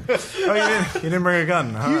is true. Oh, you didn't bring a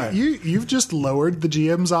gun. All right. You've just lowered the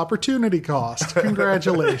GM's opportunity cost.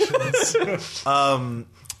 Congratulations.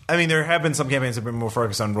 I mean, there have been some campaigns that have been more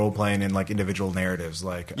focused on role playing and like individual narratives.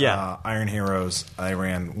 Like Iron Heroes, I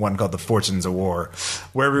ran one called The Fortunes of War,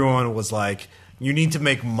 where everyone was like, you need to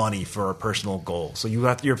make money for a personal goal. So you're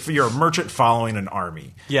a merchant following an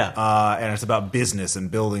army. Yeah. And it's about business and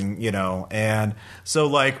building, and so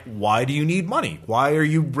like, why do you need money? Why are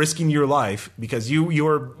you risking your life? Because you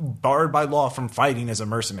are barred by law from fighting as a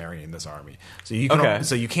mercenary in this army. So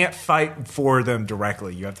you can't fight for them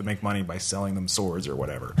directly. You have to make money by selling them swords or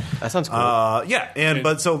whatever. That sounds cool.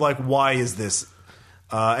 But so like, why is this?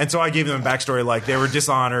 And so I gave them a backstory, like they were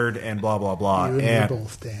dishonored and blah blah blah. You and me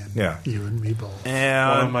both, Dan. Yeah. You and me both. One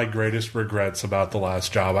of And my greatest regrets about the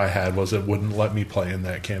last job I had was it wouldn't let me play in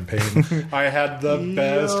that campaign. I had the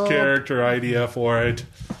best character idea for it.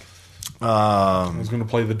 I was going to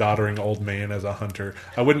play the doddering old man as a hunter.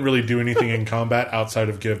 I wouldn't really do anything in combat outside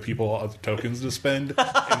of give people other tokens to spend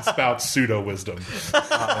and spout pseudo wisdom.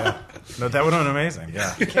 No, that would have been amazing.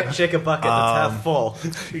 Yeah. You can't shake a bucket that's half full.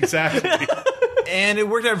 Exactly. And it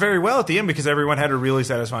worked out very well at the end because everyone had a really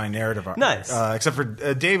satisfying narrative arc. Nice. Except for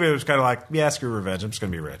David, who was kind of like, yeah, screw revenge. I'm just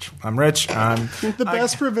going to be rich. I'm rich. The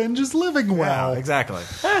best revenge is living well. Yeah, exactly.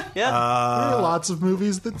 Yeah. There are lots of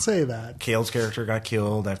movies that say that. Kale's character got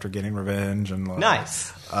killed after getting revenge. And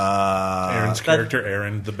Nice. Aaron's character,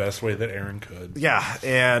 Aaron, the best way that Aaron could. Yeah,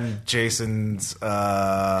 and Jason's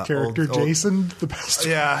Character Jason, the best.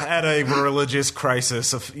 Yeah, had a religious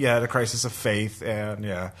crisis of faith,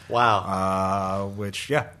 and Wow. which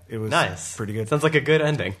it was Nice. pretty good. Sounds like a good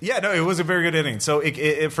ending. Yeah, no, it was a very good ending. So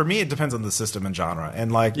it for me, it depends on the system and genre,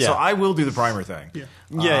 and Yeah. so I will do the primer thing.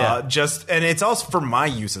 Yeah. And it's also for my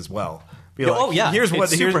use as well. Be like, oh, yeah. here's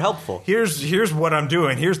It's super helpful. Here's what I'm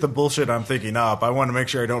doing. Here's the bullshit I'm thinking up. I want to make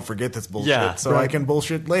sure I don't forget this bullshit, so I can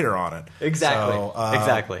bullshit later on it. Exactly. So,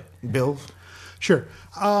 Exactly. Bill. Sure.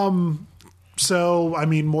 So, I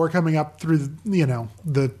mean, more coming up through,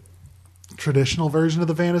 the traditional version of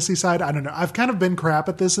the fantasy side. I don't know. I've kind of been crap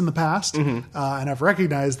at this in the past, and I've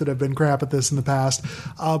recognized that I've been crap at this in the past.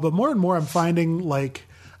 But more and more I'm finding, like,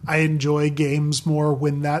 I enjoy games more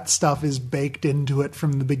when that stuff is baked into it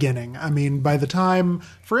from the beginning. I mean, by the time,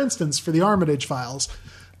 for instance, for the Armitage Files,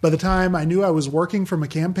 by the time I knew I was working from a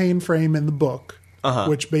campaign frame in the book,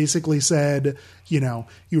 which basically said, you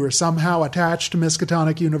were somehow attached to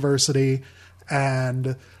Miskatonic University,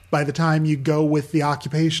 and by the time you go with the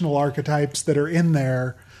occupational archetypes that are in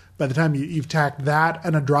there, by the time you've tacked that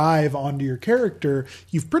and a drive onto your character,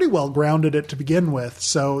 you've pretty well grounded it to begin with.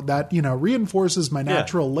 So that, reinforces my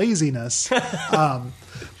natural laziness.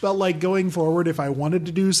 But like going forward, if I wanted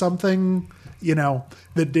to do something,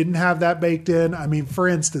 that didn't have that baked in, I mean, for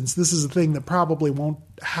instance, this is a thing that probably won't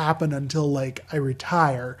happen until like I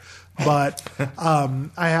retire. But I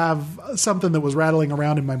have something that was rattling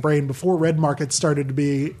around in my brain before Red Markets started to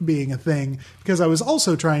being a thing, because I was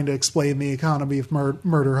also trying to explain the economy of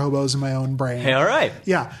murder hobos in my own brain. Hey, all right.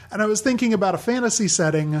 Yeah, and I was thinking about a fantasy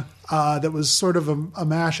setting that was sort of a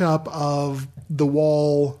mashup of The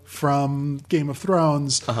Wall from Game of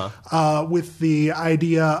Thrones with the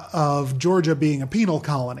idea of Georgia being a penal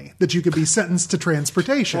colony, that you could be sentenced to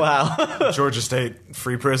transportation. Wow. Georgia State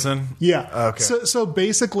Free Prison. Yeah. Okay. So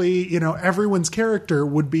basically, everyone's character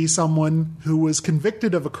would be someone who was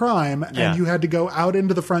convicted of a crime, and you had to go out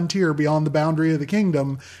into the frontier beyond the boundary of the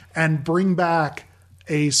kingdom and bring back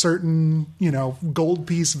a certain, gold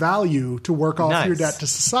piece value to work off your debt to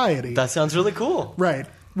society. That sounds really cool. Right.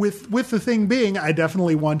 With the thing being, I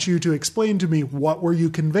definitely want you to explain to me, what were you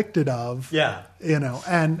convicted of? Yeah.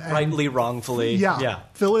 And Rightly, wrongfully. Yeah.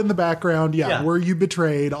 Fill in the background. Yeah. Were you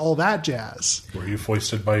betrayed? All that jazz. Were you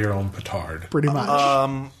foisted by your own petard? Pretty much.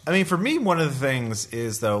 I mean, for me, one of the things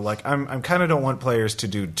is, though, like, I'm kind of don't want players to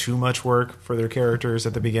do too much work for their characters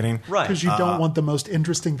at the beginning. Right. Because you don't want the most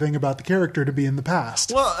interesting thing about the character to be in the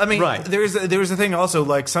past. Well, I mean, Right. there's a thing also,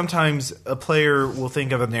 like, sometimes a player will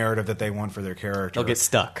think of a narrative that they want for their character. They'll get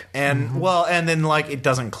stuck. And, and then, like, it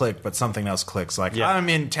doesn't click, but something else clicks. Like, I'm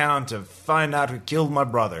in town to find out who killed my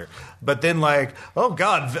brother. But then, like, oh,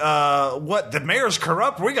 God, what? The mayor's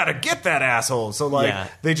corrupt? We got to get that asshole. So, like,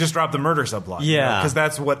 they just drop the murder subplot. Yeah. Because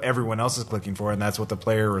that's what everyone else is clicking for, and that's what the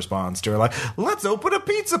player responds to. Like, let's open a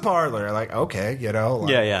pizza parlor. Like, okay, like,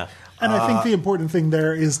 Yeah. And I think the important thing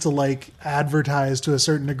there is to, like, advertise to a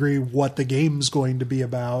certain degree what the game's going to be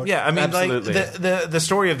about. Yeah, I mean, Absolutely. like the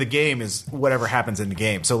story of the game is whatever happens in the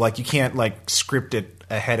game. So, like, you can't like script it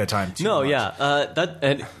ahead of time. Too much.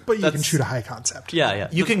 But you can shoot a high concept. Yeah.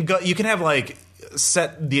 You can go. You can have like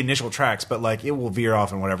set the initial tracks, but like it will veer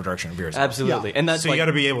off in whatever direction it veers. Absolutely. Yeah. And that's So you got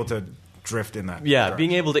to be able to drift in that. Yeah, direction.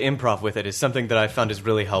 being able to improv with it is something that I found is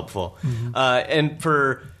really helpful. And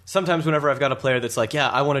for sometimes whenever I've got a player that's like,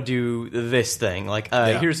 I want to do this thing, like,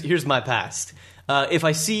 here's my past. If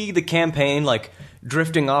I see the campaign, like,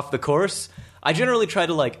 drifting off the course, I generally try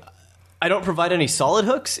to, like, I don't provide any solid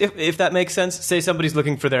hooks, if that makes sense. Say somebody's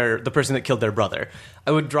looking for the person that killed their brother.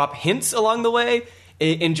 I would drop hints along the way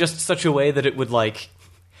in just such a way that it would, like,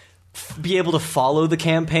 be able to follow the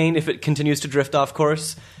campaign if it continues to drift off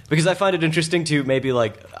course. Because I find it interesting to maybe,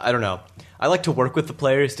 like, I don't know. I like to work with the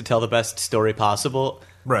players to tell the best story possible.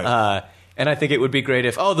 Right. And I think it would be great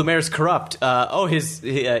if, the mayor's corrupt.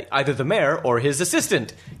 Either the mayor or his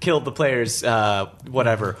assistant killed the players,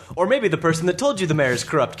 whatever. Or maybe the person that told you the mayor's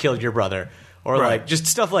corrupt killed your brother. Or, like, just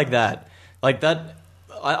stuff like that. Like that,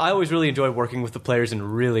 I always really enjoy working with the players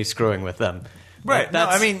and really screwing with them. Right. Like, No,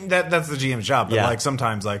 I mean that's the GM's job. But like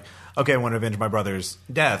sometimes like okay, I want to avenge my brother's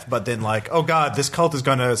death, but then like oh god, this cult is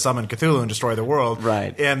going to summon Cthulhu and destroy the world.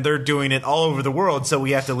 Right. And they're doing it all over the world, so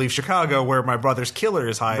we have to leave Chicago where my brother's killer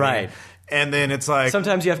is hiding. Right. And then it's like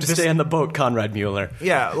sometimes you have to stay on the boat, Conrad Mueller.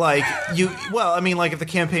 Yeah, like you. Well, I mean, like if the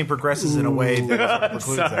campaign progresses in a way that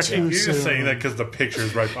precludes that. You're just saying that because the picture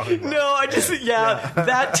is right behind you. No, I just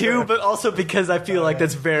that too, but also because I feel like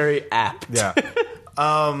that's very apt. Yeah.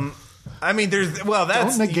 I mean, that's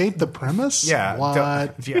Don't negate the premise. yeah.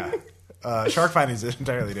 What? Yeah. Shark fighting is an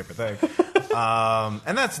entirely different thing,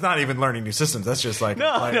 and that's not even learning new systems. That's just like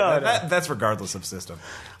that's regardless of system.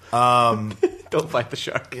 Don't fight the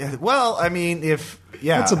shark. Yeah, well, I mean,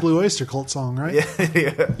 That's a Blue Oyster Cult song, right?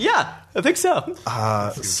 Yeah, I think so.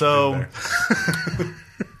 So,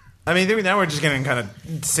 I mean, now we're just getting kind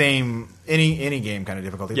of same any game kind of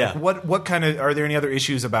difficulty. Yeah. Like what kind of are there any other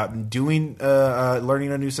issues about doing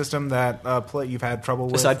learning a new system that you've had trouble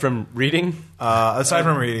with Aside from reading,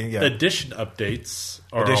 from reading? Yeah. Edition updates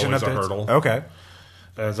are always a hurdle. Okay.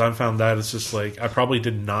 As I've found that, it's just like I probably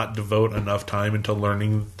did not devote enough time into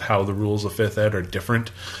learning how the rules of 5th Ed are different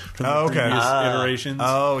from the previous iterations.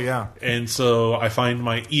 Oh, yeah. And so I find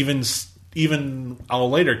my even I'll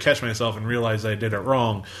later catch myself and realize I did it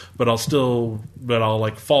wrong, but I'll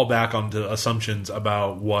like fall back onto assumptions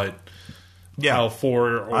about how 4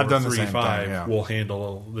 or I've done 3-5 will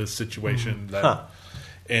handle this situation.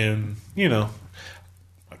 And my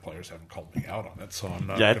players haven't called me out on it, so I'm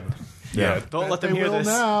not gonna. Yeah, don't let them hear this.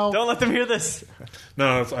 Now. Don't let them hear this.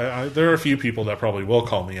 No, there are a few people that probably will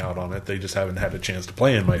call me out on it. They just haven't had a chance to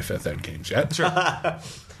play in my 5th Ed games yet. Sure.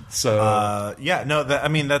 So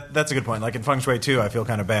that's a good point. Like in Feng Shui too, I feel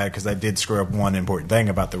kind of bad because I did screw up one important thing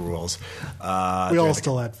about the rules. We all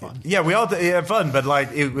still had fun. Yeah, we all had fun, but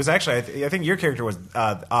like it was actually I think your character was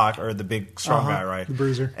Ak, or the big strong guy, right? The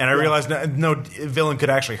bruiser. And I realized no villain could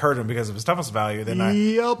actually hurt him because of his toughness value. Then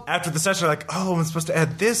after the session, like I'm supposed to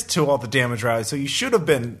add this to all the damage values, so you should have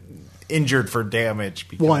been injured for damage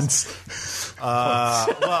Once.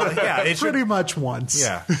 Well, yeah, it Pretty much once.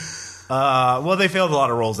 Yeah. Well, they failed a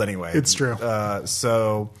lot of rolls anyway. It's true. But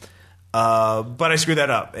I screwed that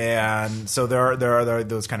up, and so there are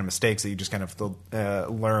those kind of mistakes that you just kind of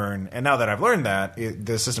learn. And now that I've learned that,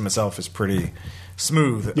 the system itself is pretty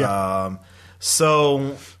smooth. Yeah.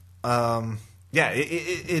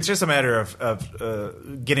 It's just a matter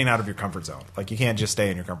of getting out of your comfort zone. Like you can't just stay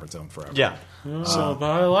in your comfort zone forever. Yeah. but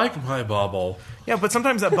I like my bubble. Yeah, but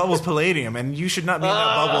sometimes that bubble's Palladium, and you should not be in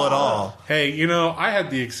that bubble at all. Hey, I had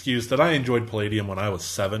the excuse that I enjoyed Palladium when I was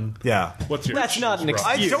 7. Yeah. What's your That's not an Rob?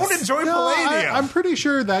 excuse. I don't enjoy No, Palladium. I'm pretty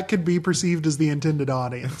sure that could be perceived as the intended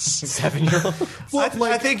audience. 7-year-old.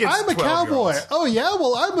 Well, I think it's I'm a 12-year-olds. cowboy. Oh yeah,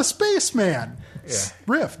 well I'm a spaceman. Yeah.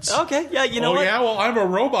 Rifts. Okay, yeah, you know Oh what? yeah, well I'm a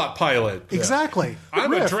robot pilot. Exactly. I'm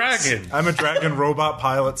Rifts. a dragon. I'm a dragon, robot,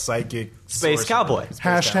 pilot, psychic, Space cowboy.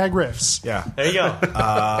 Hashtag riffs. Yeah. There you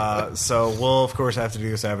go. So we'll of course have to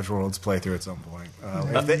do a Savage Worlds playthrough at some point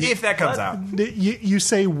if that comes out. You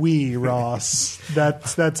say we, Ross.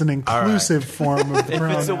 That's an inclusive form of the If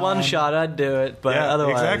it's a pronoun. one shot, I'd do it, but Yeah,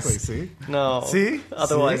 otherwise, exactly. See. no. See?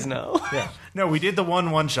 Otherwise, See? no. Yeah. No, we did the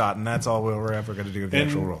one shot, and that's all we're ever going to do with the And-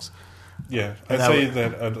 actual rules. Yeah, I'd that say would-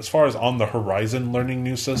 that as far as on the horizon learning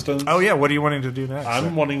new systems, Oh yeah, what are you wanting to do next?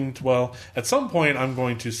 I'm wanting to, well, at some point I'm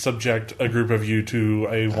going to subject a group of you to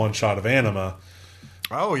a one shot of anima.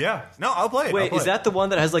 Oh yeah. No, I'll play it. I'll Wait, play is that the one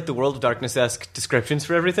that has like the World of Darkness-esque descriptions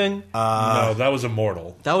for everything? No, that was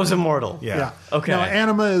Immortal. That was Immortal. Yeah. Yeah. Okay. Now,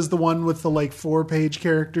 Anima is the one with the 4-page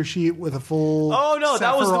character sheet with a full. Oh no,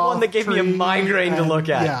 that was the one that gave me a Sephiroth migraine to tree, look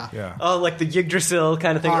at. Yeah. Yeah. Oh, like the Yggdrasil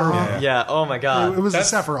kind of thing. Uh-huh. Yeah. Oh my It god. was a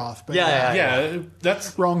That's- Sephiroth. But Yeah. Yeah,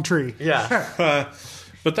 that's Wrong tree. Yeah.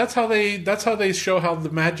 but that's how they show how the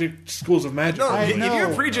magic schools of magic. No, are. if know. you're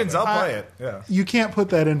pregens, I'll play it. Yeah. You can't put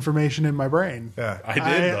that information in my brain. Yeah. I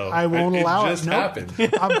did though. I won't allow it. Just Nope. happened.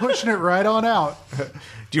 I'm pushing it right on out.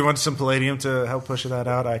 Do you want some Palladium to help push that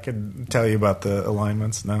out? I can tell you about the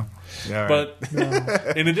alignments. No. Yeah. all right.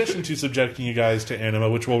 But in addition to subjecting you guys to anima,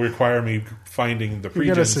 which will require me finding the You're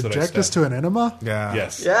going to pregens that I subject us step- to an enema? yeah.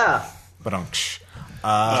 Yes. Yeah. But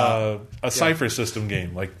A cipher system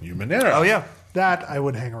game like Numenera. oh yeah. That I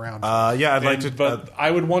would hang around. Yeah. I'd like to. But I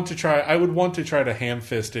would want to try. I would want to try to ham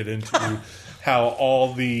fist it into how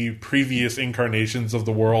all the previous incarnations of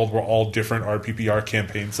the world were all different RPPR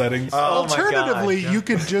campaign settings. Oh my god. Alternatively, you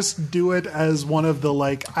could just do it as one of the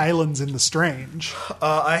islands in the strange.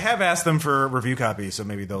 I have asked them for review copies, so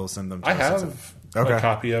maybe they'll send them. To I us. have Okay. a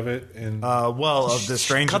copy of it, and Well, of the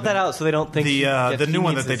strange. Cut that out so they don't think The he new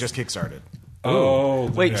one needs that they this. just kickstarted. Oh,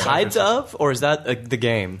 Wait, yeah. Tides of, or is that the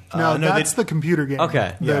game? No, no, that's the computer game.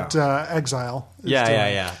 Okay. That Exile. Is Yeah, doing.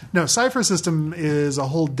 yeah. No, Cypher System is a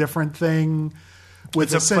whole different thing.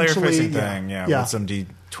 With It's a essentially, player-facing thing, with some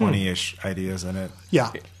D20-ish ideas in it.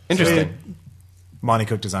 Yeah. Interesting. Monty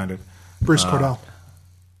Cook designed it. Bruce Cordell.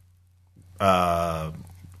 Uh,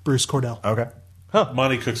 Bruce Cordell. okay.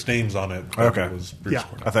 Monty Cook's name's on it. Okay. It was Bruce Yeah.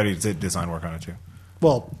 Cordell. I thought he did design work on it, too.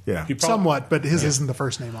 Well, Yeah. He probably- somewhat, but his isn't the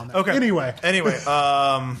first name on there. Okay. Anyway.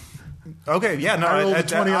 Okay, yeah, no, I rolled a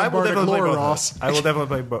 20 on I will Bardic definitely play Lore, both Ross. of those. I will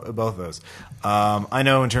definitely play both of those. I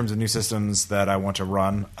know in terms of new systems that I want to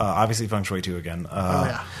run, obviously Feng Shui 2 again.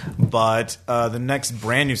 But the next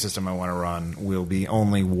brand new system I want to run will be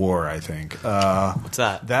only War, I think. What's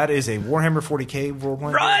that? That is a Warhammer 40k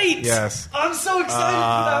role-playing Right! game. Yes. I'm so excited for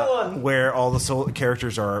that one. Where all the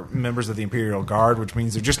characters are members of the Imperial Guard, which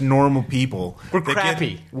means they're just normal people. We're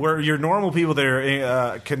crappy. Where you're normal people that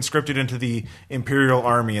are conscripted into the Imperial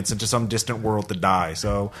Army and sent to some distant world to die.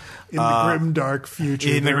 So In the grim, dark future,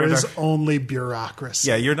 in the there grim, is dark- only bureaucracy.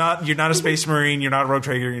 yeah, you're not a space marine, you're not a rogue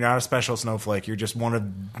trader, you're not a special snowflake. You're just one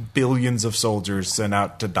of billions of soldiers sent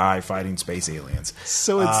out to die fighting space aliens.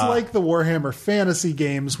 So it's like the Warhammer fantasy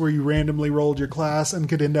games where you randomly rolled your class and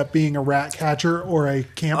could end up being a rat catcher or a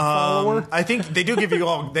camp follower. I think they do give you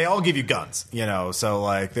all. They all give you guns, so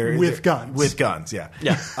like they're With guns. With guns, yeah.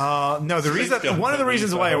 Yeah. No, the reason guns, one of the at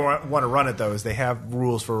reasons least, why I I hope. want to run it though is they have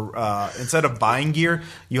rules for instead of buying gear,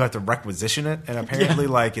 you have to requisition it, and apparently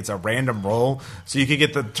like it's a random roll, so you could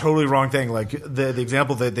get the totally wrong thing. Like the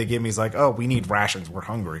example that they give me is like, oh, we need rations, we're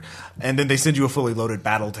hungry, and then they send you a fully loaded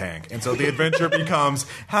battle tank, and so the adventure becomes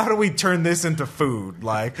how do we turn this into food?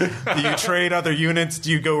 Like, do you trade other units?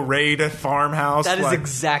 Do you go raid a farmhouse? That is Like,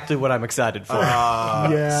 exactly what I'm excited for.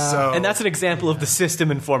 Yeah. so and that's an example of the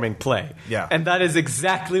system informing play. Yeah. And that is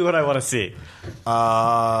exactly what I want to see.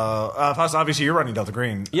 Faust, obviously you're running Delta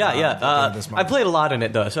Green. This I month. played a lot in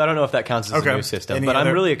it, though, so I don't know if that counts as Okay. a new system. Any but other-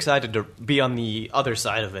 I'm really excited to be on the other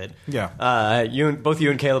side of it. Yeah. Both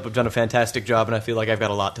you and Caleb have done a fantastic job, and I feel like I've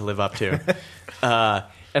got a lot to live up to.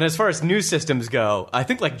 And as far as new systems go, I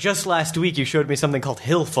think like just last week you showed me something called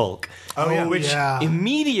Hill Folk, yeah. which yeah.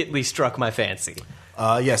 immediately struck my fancy.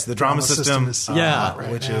 Yes, the drama system, is Yeah. hot right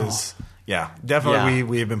which now. is definitely Yeah.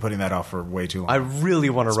 we have been putting that off for way too long. I really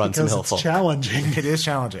want to run some because Hill it's Folk. challenging. It is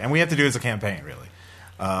challenging, and we have to do it as a campaign, really.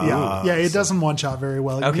 Yeah, it doesn't one shot very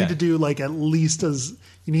well. You Okay. need to do like at least as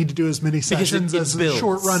many sessions it as a builds.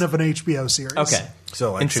 short run of an HBO series. Okay.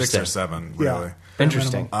 So like 6 Interesting. or 7, Yeah. really.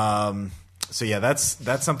 Interesting. So yeah, that's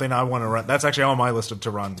something I want to run. That's actually on my list to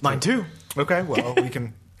run. Mine too. Okay, well we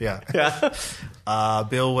can. Yeah. Yeah.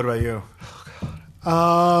 Bill, what about you?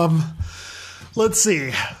 Let's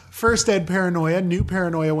see. First Ed Paranoia, new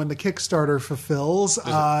Paranoia when the Kickstarter fulfills.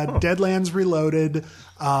 Deadlands Reloaded,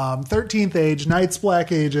 13th Age, Knights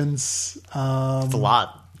Black Agents. It's a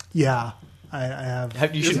lot. Yeah, I have.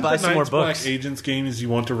 You should Isn't buy the some more Knights Black books. Agents games you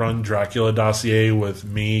want to run Dracula Dossier with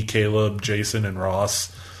me, Caleb, Jason, and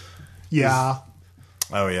Ross Yeah.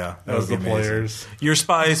 Oh yeah, that as would the be amazing. players. Your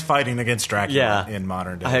spies fighting against Dracula Yeah. in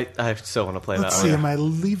modern day. I still want to play Let's that see, one. am I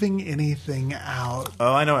leaving anything out?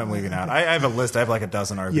 Oh, I know I'm leaving out. I have a list. I have like a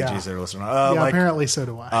dozen RPGs Yeah. that are listed. Yeah, Like apparently so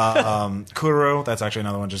do I. Kuro, that's actually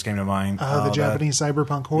another one just came to mind. The that- Japanese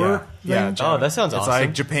cyberpunk horror. Yeah. thing? Oh, that sounds It's awesome.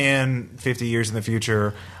 like Japan 50 years in the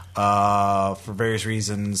future. For various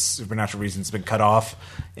reasons, supernatural reasons, it's been cut off,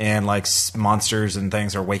 and like monsters and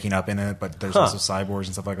things are waking up in it. But there's also cyborgs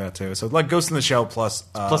and stuff like that too. So like Ghost in the Shell plus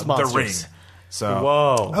Plus the monsters. Ring. So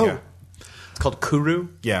Whoa. Oh, yeah. It's called Kuru.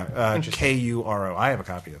 Yeah, Kuro. I have a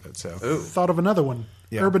copy of it. So thought of another one.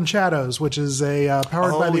 Yeah. Urban Shadows, which is a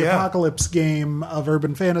powered by Oh, the yeah. apocalypse game of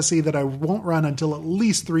urban fantasy that I won't run until at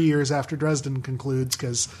least 3 years after Dresden concludes,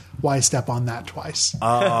 because why step on that twice?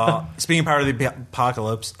 speaking of Power of the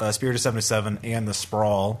Apocalypse, Spirit of 77 and the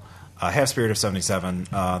Sprawl. Have Spirit of 77.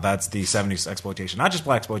 That's the 70s exploitation, not just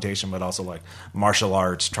black exploitation, but also like martial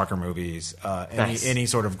arts, trucker movies, Nice. any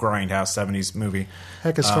sort of grindhouse 70s movie.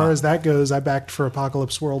 Heck, as far as that goes, I backed for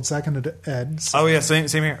Apocalypse World Second Ed. So Oh yeah, same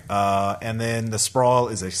here. And then the Sprawl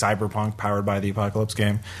is a cyberpunk powered by the Apocalypse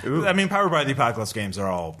game. I mean, powered by the Apocalypse games are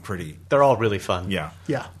all pretty. They're all really fun. Yeah,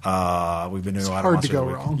 yeah, We've been doing a lot hard of to Monster go of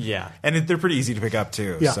the Week. wrong. Yeah. and they're pretty easy to pick up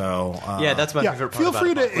too. Yeah. So Yeah, that's my Yeah, favorite part feel about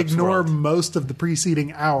free to Apocalypse ignore World. most of the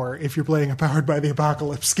preceding hour if you're playing a Powered by the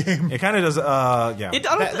Apocalypse game. it kind of does. Yeah, I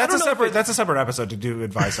don't that's know a if separate. it- That's a separate episode to do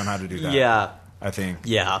advice on how to do that. Yeah. I think.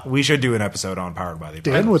 Yeah. We should do an episode on Powered by the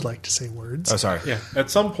Dan Apocalypse. would like to say words. Oh, sorry. Yeah. At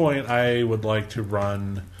some point, I would like to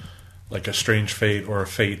run like a Strange Fate or a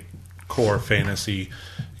Fate core fantasy,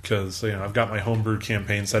 because I've got my homebrew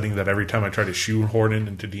campaign setting that every time I try to shoehorn it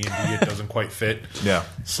into D&D, it doesn't quite fit. Yeah.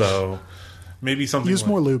 So Maybe something. Use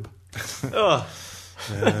more lube. Ugh.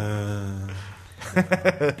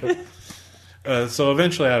 So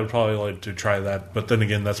eventually, I would probably like to try that, but then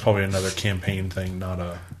again, that's probably another campaign thing, not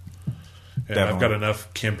a. And I've got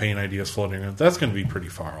enough campaign ideas floating around. That's going to be pretty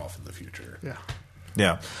far off in the future. Yeah.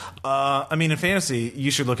 Yeah. I mean, in fantasy,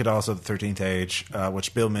 you should look at also the 13th Age,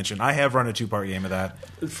 which Bill mentioned. I have run a 2-part game of that.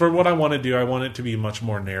 For what I want to do, I want it to be much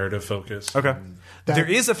more narrative focused. Okay. There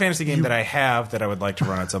is a fantasy game that I have that I would like to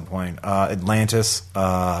run at some point. Atlantis,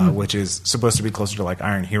 which is supposed to be closer to like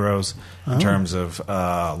Iron Heroes in terms of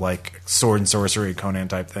like sword and sorcery, Conan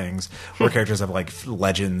type things, where characters have like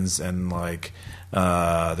legends and like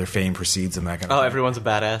their fame precedes them, that kind of thing. Everyone's a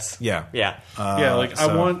badass. Yeah. Yeah.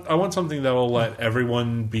 I want something that will let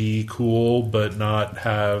everyone be cool, but not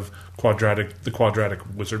have the quadratic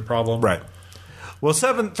wizard problem. Right. Well,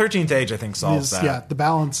 13th Age, I think, solves that. Yeah, the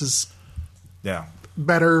balance is Yeah.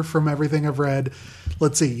 better from everything I've read.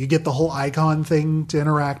 Let's see, you get the whole icon thing to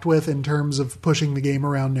interact with in terms of pushing the game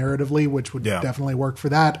around narratively, which would definitely work for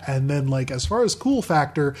that. And then, like, as far as cool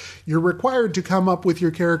factor, you're required to come up with your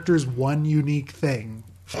character's one unique thing.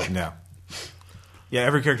 Yeah. Yeah,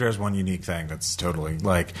 every character has one unique thing. That's totally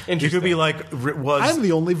like you Interesting. could be like I'm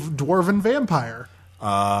the only dwarven vampire.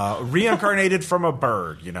 reincarnated from a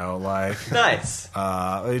bird. You know, like Nice.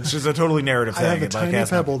 it's just a totally narrative I thing. have a It, like, tiny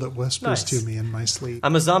has no- pebble that whispers Nice. to me in my sleep.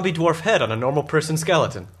 I'm a zombie dwarf head on a normal person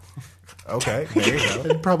skeleton. Okay, there you go.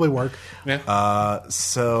 It'd probably work.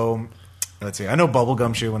 So let's see. I know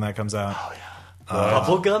Bubblegum Shoe when that comes out. Oh yeah.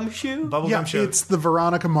 Bubblegum shoe? Bubblegum Yeah, Shoe. it's the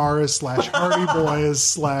Veronica Mars / Hardy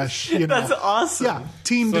Boys / That's awesome. Yeah,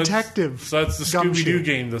 teen detective. So that's the gumshoe. Scooby-Doo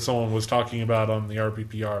game that someone was talking about on the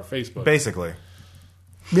RPPR Facebook. basically.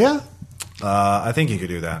 Yeah, I think you could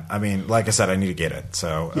do that. I mean, like I said, I need to get it.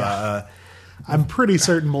 So I'm pretty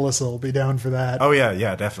certain Melissa will be down for that. oh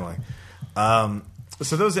yeah, definitely.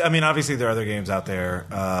 So those, I mean, obviously there are other games out there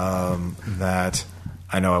that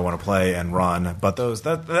I know I want to play and run, but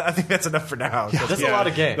I think that's enough for now. That's a lot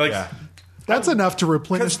of games. Like, Yeah. That's enough to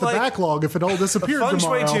replenish 'Cause, the like, backlog if it all disappeared Feng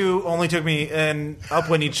tomorrow. Shui 2 only took me, and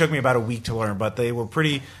Upwind each took me about a week to learn, but they were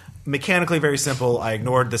pretty mechanically very simple. I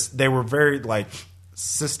ignored this. They were very like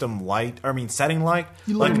setting light.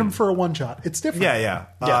 You learned them for a one shot. It's different. Yeah.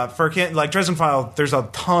 Like Dresden Files, there's a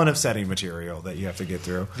ton of setting material that you have to get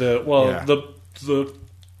through. the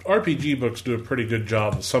RPG books do a pretty good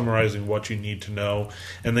job of summarizing what you need to know,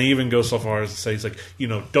 and they even go so far as to say, it's like,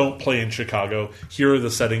 don't play in Chicago. Here are the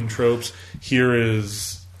setting tropes. Here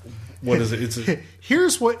is what is it?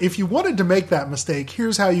 Here's what, if you wanted to make that mistake,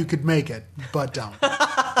 here's how you could make it, but don't.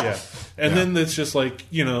 Yeah, and then it's just like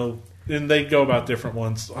and they go about different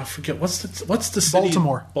ones. I forget what's the city?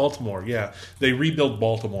 Baltimore. Yeah, they rebuild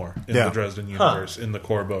Baltimore in the Dresden universe in the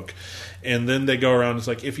core book, and then they go around. It's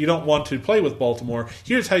like, if you don't want to play with Baltimore,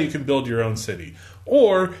 here's how you can build your own city,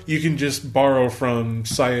 or you can just borrow from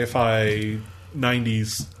sci-fi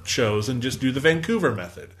 90s shows and just do the Vancouver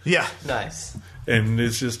method. Yeah. Nice. And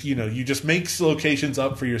it's just you just make locations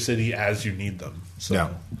up for your city as you need them. So. Yeah.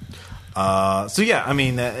 I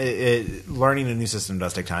mean, learning a new system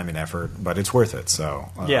does take time and effort, but it's worth it. So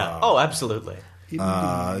Absolutely.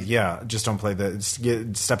 just don't play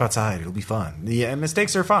step outside. It'll be fun. And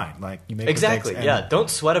mistakes are fine. Like you make Exactly. mistakes, Yeah. Don't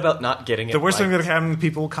sweat about not getting it. The worst right. thing that can happen,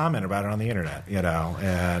 people comment about it on the internet.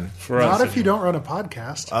 And Not if you don't run a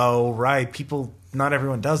podcast. oh right, not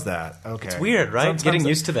everyone does that. Okay, it's weird, right? Getting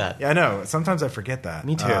used to that. Yeah, I know. Sometimes I forget that.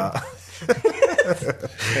 Me too.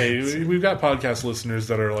 Hey, we've got podcast listeners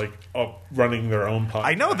that are like running their own podcast.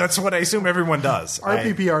 I know. That's what I assume everyone does.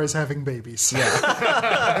 RPPR is having babies.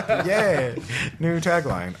 Yay! New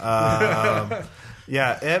tagline.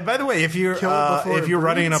 And by the way, if you're Kill it before it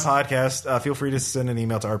running a breeds. podcast, feel free to send an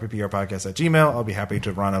email to rpprpodcast@gmail.com. I'll be happy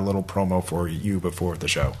to run a little promo for you before the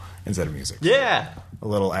show instead of music. Yeah. A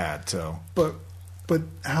little ad. So But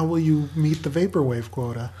how will you meet the vaporwave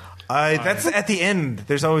quota? that's at the end.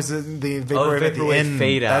 There's always the vaporwave at the vaporwave end.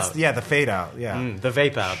 fade out. That's the fade out. Yeah, The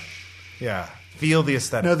vape out. yeah. Feel the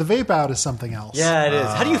aesthetic. No, the vape out is something else. Yeah, it is.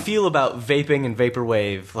 How do you feel about vaping and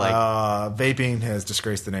vaporwave? Like, vaping has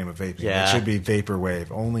disgraced the name of vaping. Yeah. It should be vaporwave.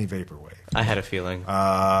 Only vaporwave. I had a feeling.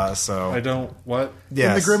 So I don't what.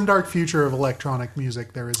 yes. In the grimdark future of electronic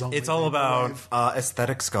music, there is only It's all about vaporwave.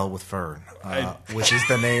 Aesthetic Skull with Fern, which is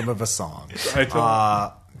the name of a song. I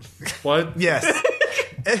don't. What? Yes.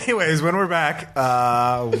 Anyways, when we're back,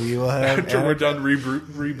 we will have After we're done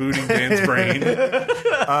rebooting Dan's brain.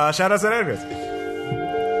 shout outs and anecdotes.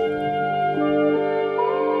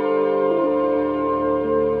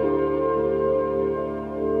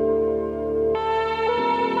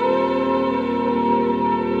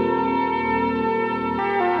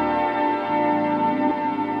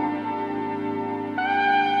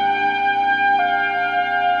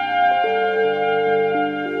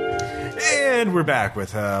 And we're back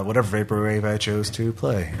with whatever vaporwave I chose to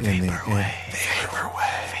play.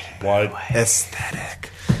 Vaporwave. What? Aesthetic.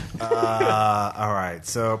 All right,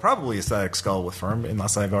 so probably Aesthetic Skull with Firm,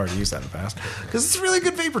 unless I've already used that in the past, because it's a really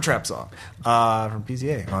good Vapor Trap song from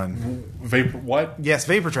PZA on Vapor what? Yes,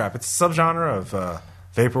 Vapor Trap. It's a subgenre of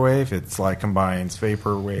vaporwave. It's like combines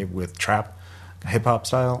vaporwave with trap, hip hop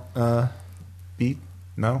style beat.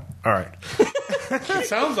 No, all right. It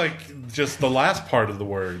sounds like just the last part of the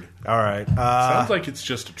word. All right. Sounds like it's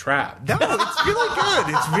just a trap. No, it's really good.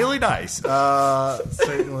 It's really nice.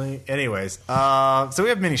 Certainly. Anyways, so we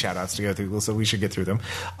have many shout-outs to go through, so we should get through them.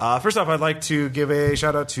 First off, I'd like to give a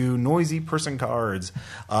shout-out to Noisy Person Cards.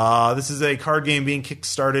 This is a card game being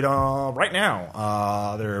kickstarted right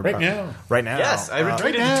now. Right now. Yes, I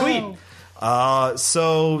retweeted the tweet.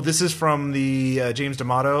 So this is from the James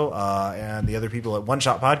D'Amato and the other people at One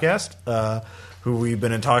Shot Podcast, who we've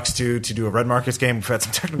been in talks to do a Red Markets game. We've had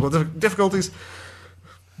some technical difficulties.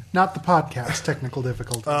 Not the podcast technical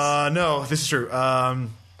difficulties. No, this is true.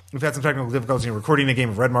 We've had some technical difficulties in recording a game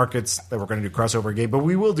of Red Markets that we're going to do crossover game, but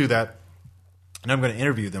we will do that. And I'm going to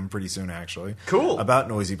interview them pretty soon, actually. Cool. About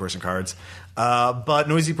Noisy Person Cards. But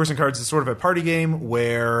Noisy Person Cards is sort of a party game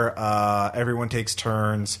where everyone takes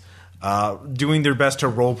turns doing their best to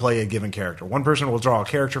role-play a given character. One person will draw a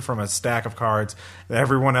character from a stack of cards, and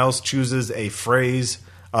everyone else chooses a phrase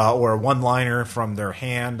or a one-liner from their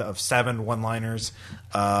hand of 7 one-liners.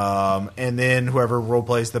 And then whoever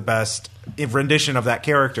role-plays the best rendition of that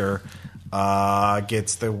character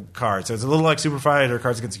gets the card. So it's a little like Super Fight or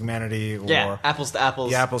Cards Against Humanity. Or, apples to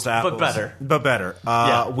apples. Yeah, apples to apples. But better.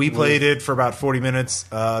 We played it for about 40 minutes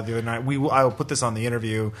the other night. I will put this on the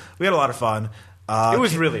interview. We had a lot of fun. It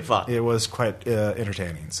was really fun. It was quite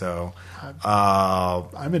entertaining. So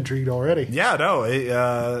I'm intrigued already. Yeah, no.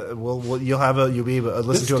 You'll be able to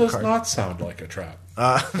listen to a card. This does not sound like a trap.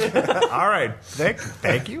 All right,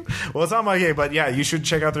 thank you. Well, it's not my game, but yeah, you should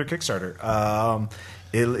check out their Kickstarter.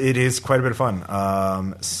 It is quite a bit of fun.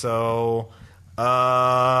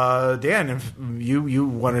 Dan, if you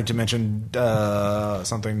wanted to mention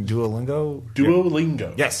something, Duolingo.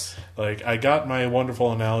 Duolingo. Yes. Like, I got my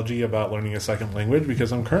wonderful analogy about learning a second language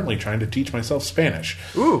because I'm currently trying to teach myself Spanish.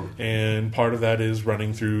 Ooh. And part of that is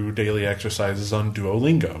running through daily exercises on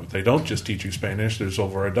Duolingo. They don't just teach you Spanish. There's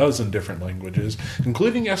over a dozen different languages,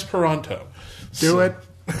 including Esperanto. Do it.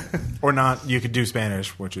 Or not. You could do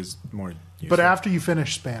Spanish, which is more useful. But after you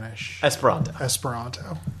finish Spanish.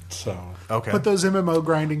 Esperanto. So, okay. Put those MMO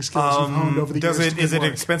grinding skills you've honed over the years. Is it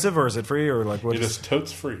expensive or is it free or like what? It is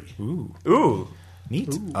totes free. Ooh. Neat.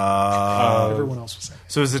 Everyone else was saying.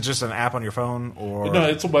 So is it just an app on your phone or? No,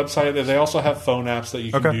 it's a website. They also have phone apps that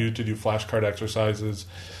you can do to do flashcard exercises.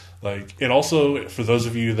 Like, it also, for those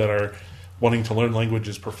of you that are wanting to learn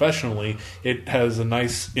languages professionally, it has a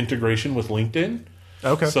nice integration with LinkedIn.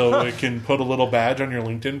 Okay. So it can put a little badge on your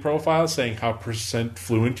LinkedIn profile saying how %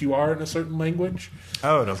 fluent you are in a certain language.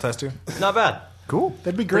 Oh, it'll test you. Not bad. Cool.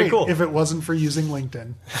 That'd be great cool. if it wasn't for using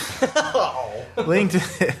LinkedIn.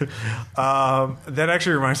 LinkedIn. That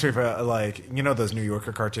actually reminds me of those New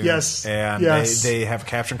Yorker cartoons. Yes. And yes. They have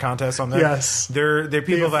caption contests on there. Yes. They're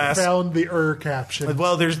people have asked. Found the caption.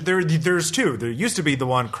 Well, there's two. There used to be the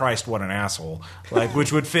one, Christ, what an asshole,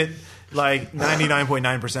 which would fit.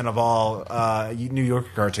 99.9% of all New Yorker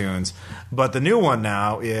cartoons. But the new one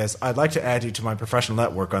now is, I'd like to add you to my professional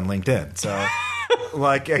network on LinkedIn. So,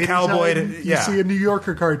 like a cowboy. You see a New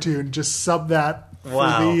Yorker cartoon, just sub that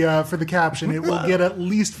for the caption. It will get at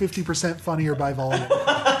least 50% funnier by volume.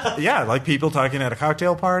 Yeah, like people talking at a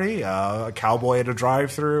cocktail party, a cowboy at a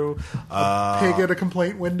drive-thru. A pig at a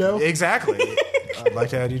complaint window. Exactly. I'd like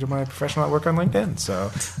to add you to my professional network on LinkedIn.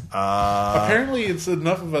 So apparently, it's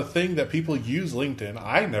enough of a thing that people use LinkedIn.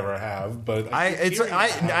 I never have, but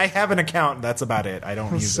I have an account. That's about it. I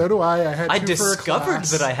don't use it. So do I. I discovered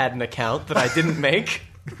that I had an account that I didn't make.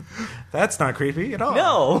 That's not creepy at all.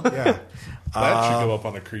 No. Yeah. That should go up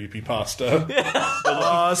on a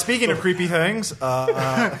creepypasta. Speaking of creepy things,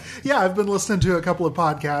 yeah, I've been listening to a couple of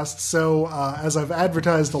podcasts. So as I've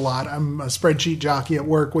advertised a lot, I'm a spreadsheet jockey at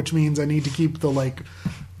work, which means I need to keep the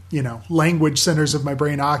language centers of my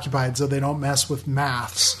brain occupied so they don't mess with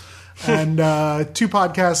maths. And 2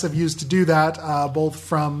 podcasts I've used to do that, both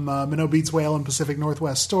from Minnow Beats Whale and Pacific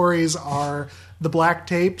Northwest Stories, are The Black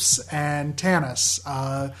Tapes and Tanis.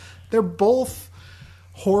 They're both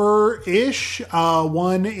horror-ish,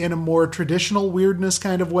 one in a more traditional weirdness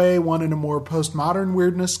kind of way, one in a more postmodern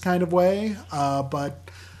weirdness kind of way,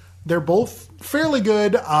 but they're both fairly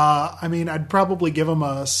good. I'd probably give them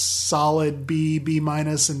a solid B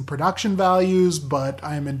minus in production values, but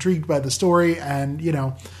I'm intrigued by the story, and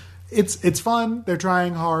it's fun. They're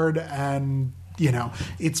trying hard, and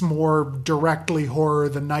it's more directly horror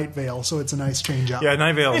than Night Vale, so it's a nice change up. Yeah,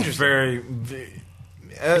 Night Vale is very.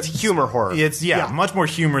 It's humor horror. It's much more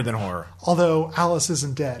humor than horror. Although Alice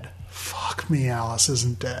Isn't Dead. Fuck me, Alice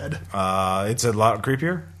Isn't Dead. It's a lot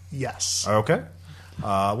creepier. Yes. Okay.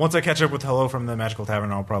 Once I catch up with Hello from the Magical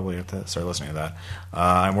Tavern, I'll probably have to start listening to that.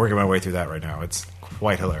 I'm working my way through that right now. It's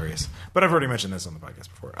quite hilarious. But I've already mentioned this on the podcast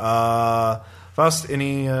before. Faust,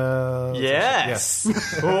 any... Yes.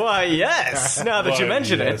 Why, yes. Now that you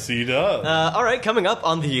mention it. Yes, he does. All right, coming up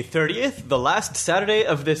on the 30th, the last Saturday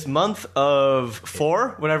of this month of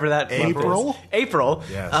 4, whatever that April? month is. April.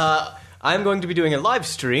 Yes. I'm going to be doing a live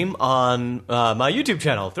stream on my YouTube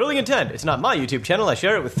channel, Thrilling Intent. It's not my YouTube channel. I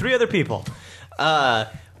share it with 3 other people.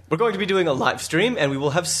 We're going to be doing a live stream, and we will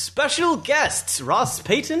have special guests, Ross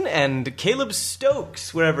Payton and Caleb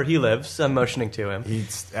Stokes, wherever he lives. I'm motioning to him.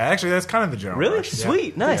 Actually, that's kind of the general Really? rush. Yeah.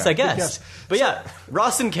 Sweet. Nice, Yeah. I guess. But yeah,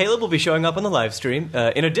 Ross and Caleb will be showing up on the live stream.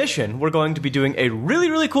 In addition, we're going to be doing a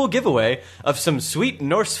really, really cool giveaway of some sweet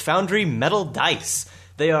Norse Foundry metal dice.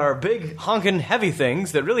 They are big, honkin' heavy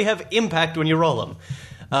things that really have impact when you roll them.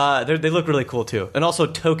 They look really cool, too. And also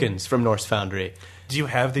tokens from Norse Foundry. Do you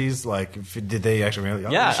have these? Did they actually mail you?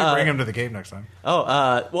 Yeah, You should bring them to the cave next time.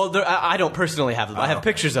 Oh, well, I don't personally have them. I have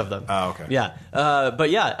pictures of them. Oh, okay. Yeah.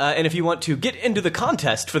 And if you want to get into the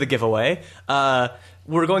contest for the giveaway,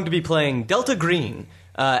 we're going to be playing Delta Green,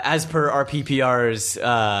 as per RPPR's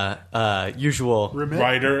usual...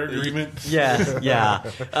 Rider agreement. Yeah.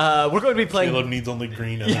 We're going to be playing... Caleb needs only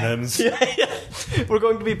green M&Ms. Yeah. We're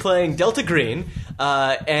going to be playing Delta Green,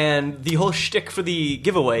 and the whole shtick for the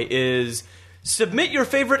giveaway is... Submit your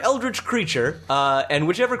favorite eldritch creature, and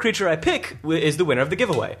whichever creature I pick is the winner of the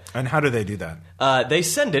giveaway. And how do they do that? They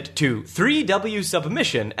send it to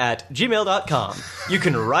 3wsubmission@gmail.com. You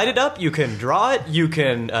can write it up, you can draw it, you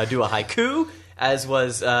can do a haiku, as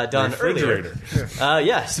was done earlier.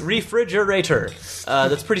 Yes, refrigerator.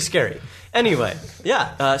 That's pretty scary. Anyway,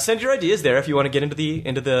 send your ideas there if you want to get into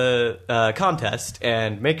the contest,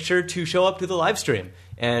 and make sure to show up to the live stream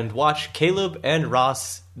and watch Caleb and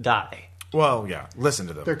Ross die. Well, yeah. Listen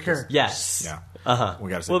to them. They're characters. Yes. Yeah. Uh-huh. We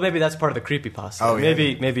gotta see well, that. maybe that's part of the creepypasta. Oh, yeah.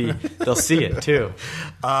 Maybe they'll see it, too.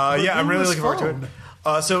 I'm really was looking forward to it.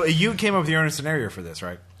 fun. So you came up with your own scenario for this,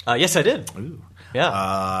 right? Yes, I did. Ooh.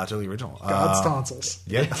 Yeah. Totally original. God's tonsils.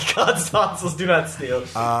 Yeah. God's tonsils do not steal.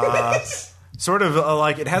 Sort of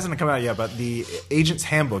it hasn't come out yet, but the Agent's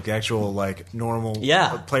Handbook, the actual normal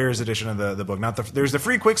player's edition of the book. There's the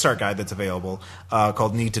free quick start guide that's available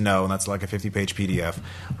called Need to Know, and that's like a 50-page PDF.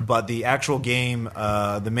 But the actual game,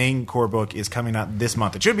 the main core book, is coming out this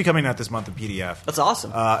month. It should be coming out this month in PDF. That's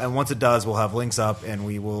awesome. And once it does, we'll have links up, and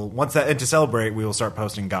and to celebrate, we will start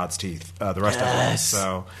posting God's Teeth the rest of it.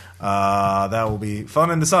 So that will be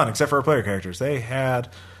fun in the sun, except for our player characters. They had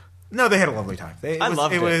a lovely time. I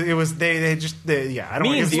loved it. They I don't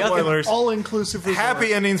want to give spoilers. All-inclusive resort.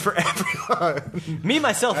 Happy endings for everyone. Me,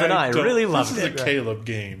 myself, and I really loved This is it. a Caleb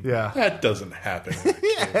game. Yeah. That doesn't happen.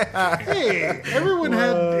 Hey, everyone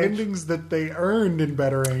had endings that they earned in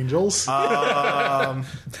Better Angels.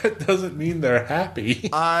 That doesn't mean they're happy.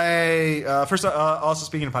 Also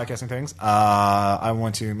speaking of podcasting things, I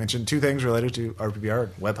want to mention 2 things related to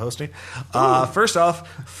RPPR web hosting. First off,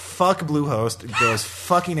 fuck Bluehost, those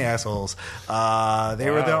fucking assholes. They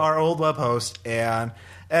were our old web host, and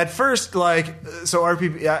at first,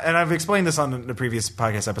 RPP, and I've explained this on the previous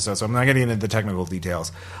podcast episode, so I'm not getting into the technical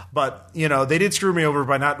details. But they did screw me over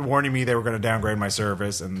by not warning me they were going to downgrade my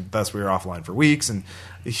service, and thus we were offline for weeks, and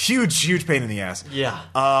a huge pain in the ass. Yeah.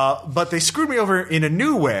 But they screwed me over in a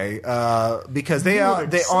new way because they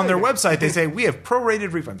on their website they say we have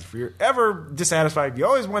prorated refunds. If you're ever dissatisfied, you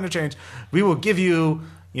always want to change, we will give you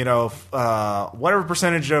whatever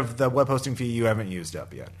percentage of the web hosting fee you haven't used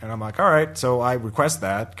up yet. And I'm like, all right. So I request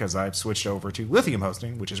that because I've switched over to Lithium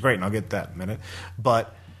hosting, which is great, and I'll get to that in a minute.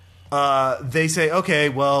 But they say, okay,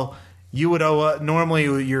 well, you would owe normally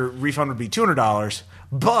your refund would be $200,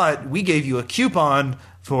 but we gave you a coupon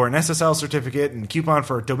for an SSL certificate and coupon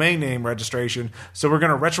for domain name registration, so we're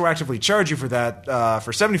going to retroactively charge you for that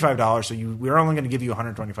for $75. So we're only going to give you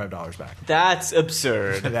 $125 back. That's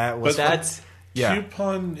absurd.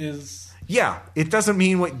 Coupon is... Yeah, it doesn't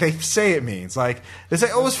mean what they say it means. They say,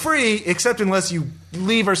 it's free, except unless you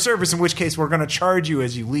leave our service, in which case we're going to charge you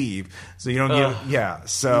as you leave. So you don't get... Yeah,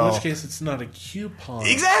 so... In which case it's not a coupon.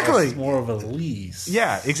 Exactly! It's more of a lease.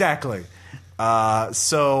 Yeah, exactly.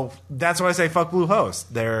 So that's why I say fuck Bluehost.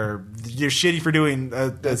 They're shitty for doing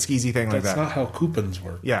a skeezy thing like that. That's not how coupons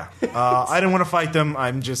work. Yeah. I didn't want to fight them.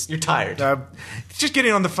 I'm just... You're tired. just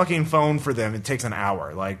getting on the fucking phone for them, it takes an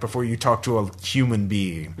hour, like, before you talk to a human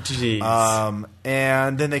being. Jeez.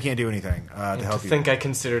 And then they can't do anything to help you. I think I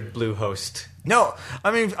considered Bluehost. No,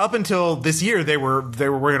 I mean, up until this year, they were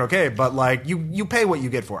working okay, but like you pay what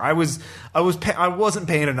you get for. I wasn't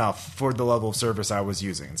paying enough for the level of service I was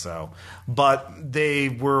using. So, but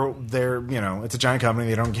they're it's a giant company.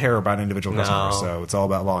 They don't care about individual customers, so it's all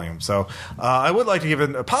about volume. So, I would like to give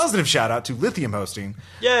a positive shout out to Lithium Hosting,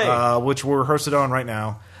 which we're hosted on right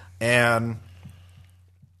now, and.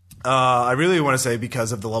 I really want to say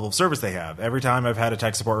because of the level of service they have. Every time I've had a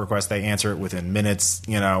tech support request, they answer it within minutes,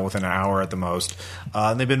 within an hour at the most.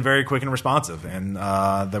 And they've been very quick and responsive. And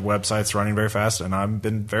the website's running very fast, and I've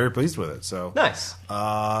been very pleased with it. So nice.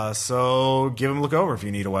 So give them a look over if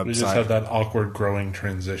you need a website. We just had that awkward growing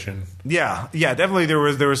transition. Yeah, definitely there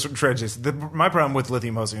was some transitions. My problem with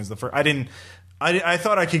Lithium Hosting is I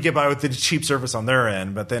thought I could get by with the cheap service on their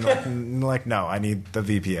end, but then no, I need the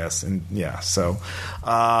VPS, and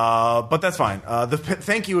but that's fine.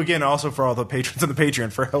 Thank you again also for all the patrons on the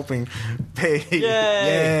Patreon for helping pay.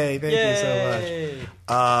 Yay! Thank you so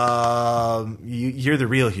much. You're the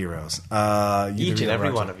real heroes. Each and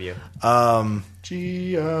every one of you.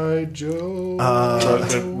 G.I. Joe.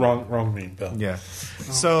 Wrong meme, Bill. Yeah.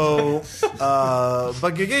 So,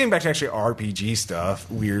 but getting back to actually RPG stuff,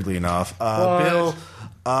 weirdly enough, Bill,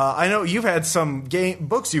 I know you've had some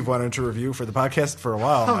books you've wanted to review for the podcast for a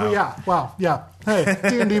while now. Oh, yeah. Wow. Yeah. Hey,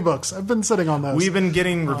 D&D books. I've been sitting on those. We've been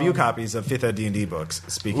getting review copies of 5th Ed D&D books,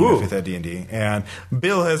 speaking of 5th Ed D&D. And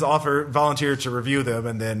Bill has volunteered to review them,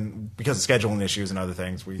 and then because of scheduling issues and other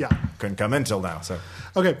things, we couldn't come in until now. So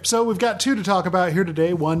okay, so we've got 2 to talk about here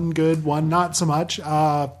today. One good, one not so much.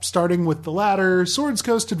 Starting with the latter, Swords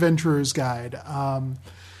Coast Adventurer's Guide.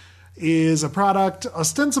 Is a product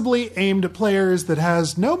ostensibly aimed at players that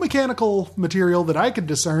has no mechanical material that I could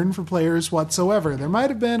discern for players whatsoever. There might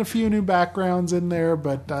have been a few new backgrounds in there,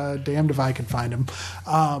 but damned if I could find them.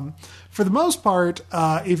 For the most part,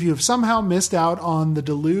 if you have somehow missed out on the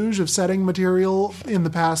deluge of setting material in the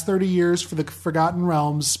past 30 years for the Forgotten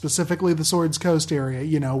Realms, specifically the Swords Coast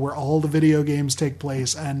area, where all the video games take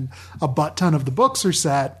place and a butt ton of the books are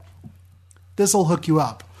set, this will hook you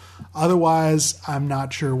up. Otherwise, I'm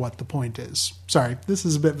not sure what the point is. Sorry, this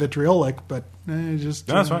is a bit vitriolic, but just...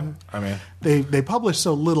 No, that's fine. I mean... They publish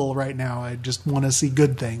so little right now, I just want to see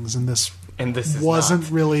good things, and this wasn't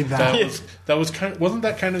not. Really that. Wasn't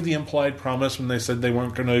that kind of the implied promise when they said they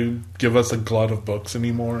weren't going to give us a glut of books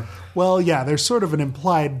anymore? Well, yeah, there's sort of an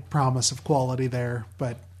implied promise of quality there,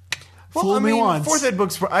 but... Fool me once. 4th Ed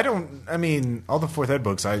books, all the 4th Ed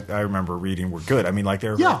books I remember reading were good. I mean, like, they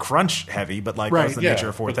were very crunch heavy, but like, that's the nature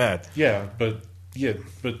of 4th Ed.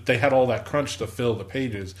 But they had all that crunch to fill the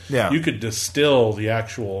pages. Yeah. You could distill the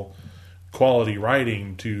actual quality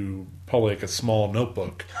writing to probably like a small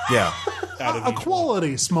notebook. Yeah. A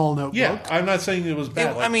quality small notebook. Yeah, I'm not saying it was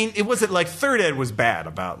bad. It wasn't like 3rd Ed was bad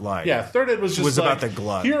about like... Yeah, 3rd Ed was just about the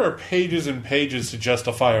glut. Here are pages and pages to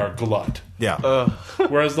justify our glut. Yeah.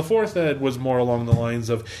 Whereas the 4th Ed was more along the lines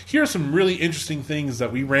of, here are some really interesting things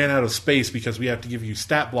that we ran out of space because we have to give you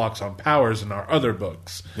stat blocks on powers in our other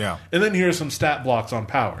books. Yeah. And then here's some stat blocks on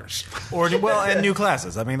powers. And new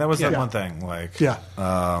classes. I mean, that was the one thing. Like,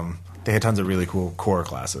 they had tons of really cool core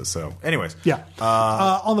classes. So, anyways. Yeah.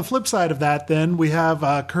 On the flip side of that, then, we have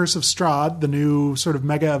Curse of Strahd, the new sort of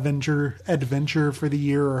mega adventure for the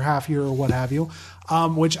year or half year or what have you,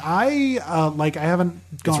 which I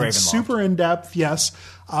haven't gone super in depth, yes.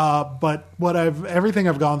 But everything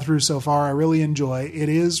I've gone through so far, I really enjoy. It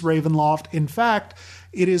is Ravenloft. In fact,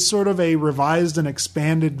 it is sort of a revised and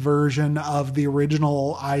expanded version of the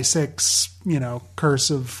original i6, Curse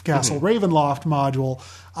of Castle Ravenloft module,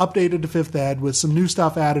 updated to 5th Ed with some new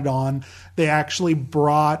stuff added on. They actually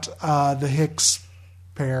brought the Hicks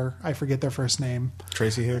pair. I forget their first name.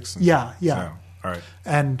 Tracy Hicks? Yeah. Oh, all right.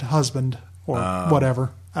 And husband or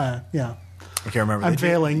whatever. Yeah. I can't remember. I'm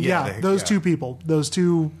failing. Those two people. Those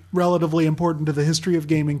two relatively important to the history of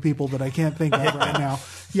gaming people that I can't think of right now.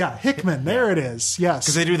 Yeah, Hickman. There it is. Yes.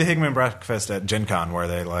 Because they do the Hickman breakfast at Gen Con where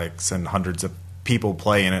they like send hundreds of people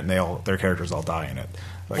play in it and their characters all die in it.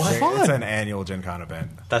 Like, it's an annual Gen Con event.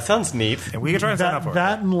 That sounds neat. And we can try and sign up for it.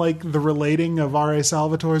 That and like the relating of R.A.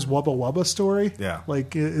 Salvatore's Wubba Wubba story. Yeah.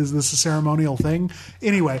 Like, is this a ceremonial thing?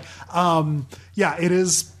 Anyway, it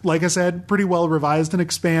is, like I said, pretty well revised and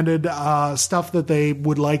expanded. Stuff that they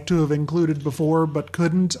would like to have included before but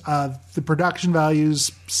couldn't. The production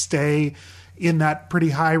values stay in that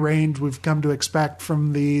pretty high range we've come to expect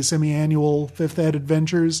from the semi-annual 5th Ed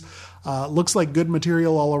adventures. Looks like good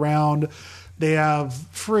material all around. They have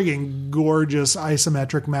friggin' gorgeous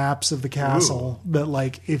isometric maps of the castle that,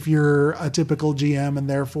 like, if you're a typical GM and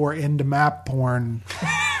therefore into map porn,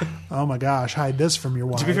 oh my gosh, hide this from your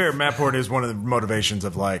wife. To be fair, map porn is one of the motivations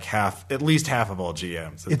of like at least half of all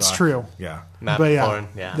GMs. It's true. Yeah. Map But yeah, porn,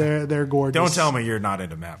 yeah. they're gorgeous. Don't tell me you're not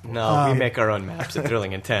into map porn. No, we make our own maps at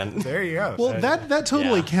Thrilling Intent. There you go. Well, that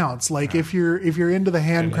totally Yeah. counts. Like if you're into the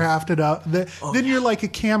handcrafted up, then you're like a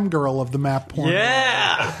cam girl of the map porn.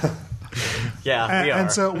 Yeah. Yeah, we are.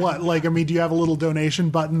 And so what? Like, I mean, do you have a little donation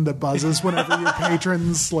button that buzzes whenever your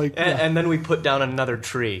patrons like? and then we put down another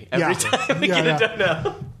tree every time we get it done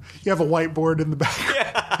now. You have a whiteboard in the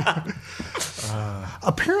back.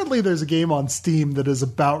 Apparently, there's a game on Steam that is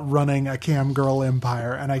about running a cam girl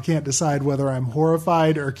empire, and I can't decide whether I'm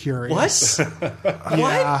horrified or curious. What?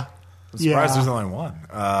 Yeah. I'm surprised there's only one.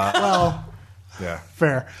 Well, Yeah.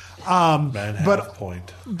 fair. Man, half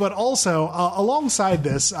point. But also, alongside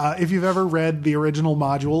this, if you've ever read the original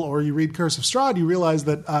module or you read Curse of Strahd, you realize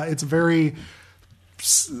that it's a very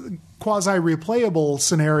quasi-replayable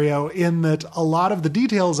scenario in that a lot of the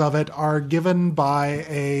details of it are given by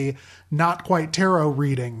a not quite tarot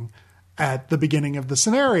reading at the beginning of the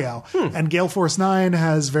scenario. And Gale Force 9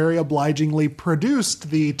 has very obligingly produced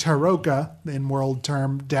the Taroka, in world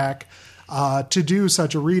term, deck to do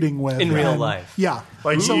such a reading with. In real life. Yeah.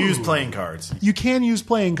 Like you use playing cards. You can use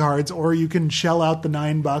playing cards, or you can shell out the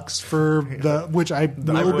 $9 for which I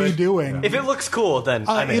will be doing. If it looks cool, then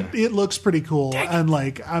I'm in. It looks pretty cool, and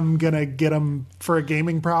like I'm gonna get them for a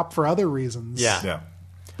gaming prop for other reasons. Yeah. Yeah.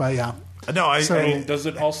 But yeah, No, I mean, does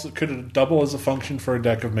it also could it double as a function for a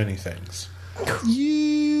deck of many things?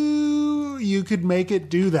 you could make it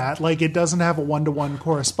do that. Like, it doesn't have a one-to-one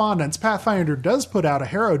correspondence. Pathfinder does put out a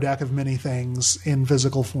hero deck of many things in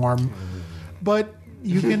physical form, but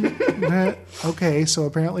you can. Okay, so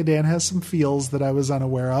apparently Dan has some feels that I was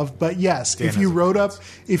unaware of. But yes, if you wrote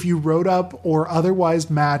up or otherwise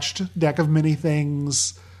matched deck of many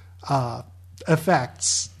things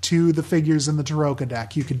effects to the figures in the Taroka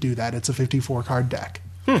deck, you could do that. It's a 54 card deck.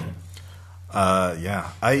 Yeah,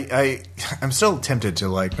 I'm still tempted to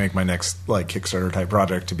like make my next like Kickstarter type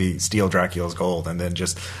project to be Steal Dracula's Gold, and then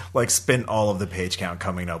just like spend all of the page count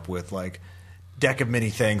coming up with like deck of many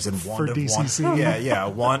things and one For of DCC. one. Yeah,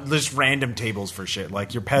 one just random tables for shit.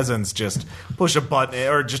 Like your peasants just push a button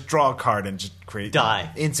or just draw a card and just create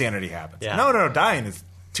Die. Insanity happens. Yeah. No, dying is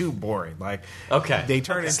too boring. Like Okay. they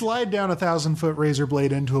turn it. Slide down 1,000-foot razor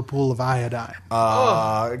blade into a pool of iodine.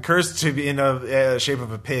 Cursed to be in a shape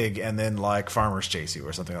of a pig, and then like farmers chase you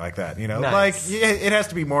or something like that. You know, Nice. like it has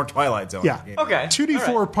to be more Twilight Zone. Yeah. Okay. 2d4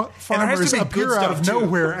 All right. farmers be good appear out of stuff, too.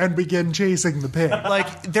 nowhere and begin chasing the pig.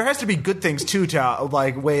 Like there has to be good things too to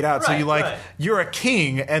like wait out. So Right, you like right. you're a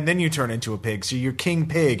king, and then you turn into a pig. So you're king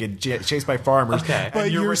pig and chased by farmers. Okay. and But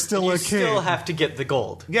you're still You a still king. have to get the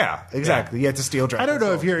gold. Yeah, exactly. You have to steal I dragons. don't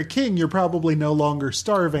know if you're a king, you're probably no longer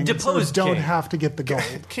starving. Deposed so don't king. have to get the gold.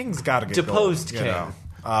 King's got to get Deposed gold, king.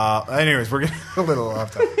 You know? Anyways, we're getting a little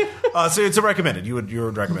off topic. So it's a recommended. You would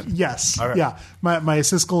recommend? Yes. Okay. Yeah. My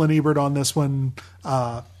Siskel and Ebert on this one.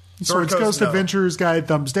 Swords Coast no. Adventures Guide,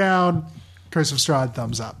 thumbs down. Curse of Strahd,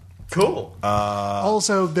 thumbs up. Cool.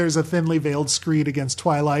 Also, there's a thinly veiled screed against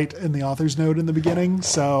Twilight in the author's note in the beginning,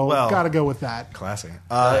 so Well, gotta go with that. Classy.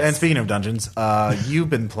 And speaking of dungeons, you've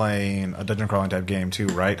been playing a dungeon crawling type game too,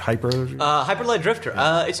 right? Hyper Light Drifter.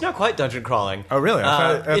 It's not quite dungeon crawling. Oh, really? I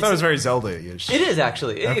thought it it's- was very Zelda-ish. It is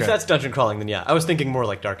actually. Okay. If that's dungeon crawling, then yeah. I was thinking more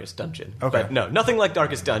like Darkest Dungeon. Okay. But no, nothing like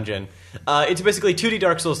Darkest Dungeon. It's basically 2D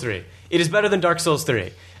Dark Souls 3. It is better than Dark Souls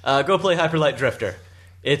 3. Go play Hyper Light Drifter.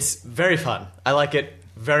 It's very fun. I like it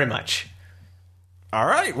very much. All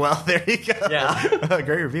right. Well, there you go. Yeah.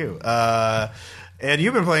 Great review. And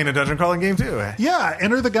you've been playing a dungeon crawling game too. Yeah,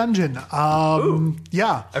 Enter the Gungeon.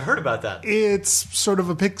 Yeah. I've heard about that. It's sort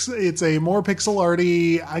of it's a more pixel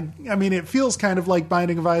arty. I mean, it feels kind of like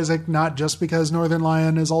Binding of Isaac, not just because Northern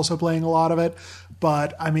Lion is also playing a lot of it,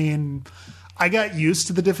 but I mean, I got used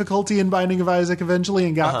to the difficulty in Binding of Isaac eventually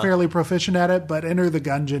and got fairly proficient at it, but Enter the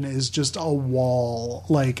Gungeon is just a wall.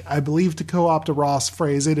 Like, I believe to co-opt a Ross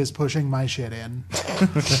phrase, it is pushing my shit in.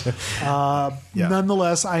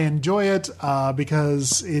 Nonetheless, I enjoy it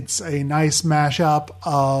because it's a nice mashup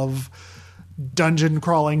of dungeon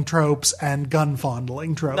crawling tropes and gun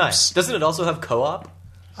fondling tropes. Nice. Doesn't it also have co-op?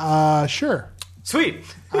 Sure. Sweet.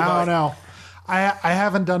 I don't know. I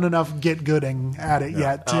haven't done enough get gooding at it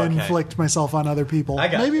yet to inflict myself on other people.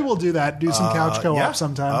 Maybe we'll do that. Do some couch co-op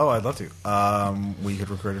sometime. Oh, I'd love to. We could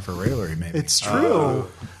record it for Railery, maybe. It's true.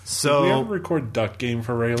 So we ever record Duck Game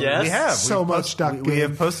for Railery? Yes. we have So much Duck Game. We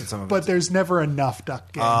have posted some of it. But there's never enough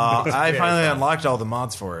Duck Game. I finally unlocked all the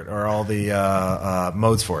mods for it, or all the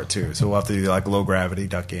modes for it too. So we'll have to do like low gravity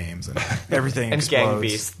Duck Games and everything. And explodes. Gang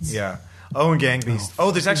Beasts. Yeah. Oh, and Gang Beasts.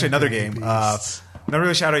 Oh, there's actually another game. Not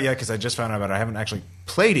really shout out yet because I just found out about it. I haven't actually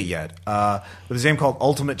played it yet. But there's a game called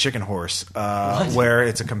Ultimate Chicken Horse, where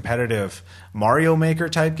it's a competitive Mario Maker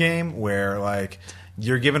type game where like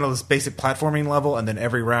you're given this basic platforming level, and then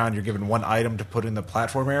every round you're given one item to put in the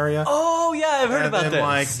platform area. Oh yeah, I've heard about then, this.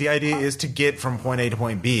 Like the idea is to get from point A to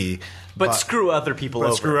point B, but screw other people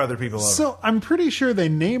over. Screw other people over. So I'm pretty sure they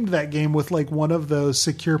named that game with like one of those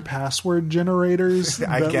secure password generators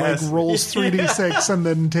that guess. like rolls 3d6 and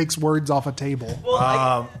then takes words off a table.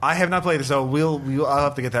 Well, I have not played it, so I'll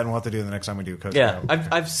have to get that, and we'll have to do it the next time we do Coast yeah, Guard.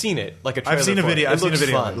 I've seen it. Like a trailer I've seen a for video. It. I've seen a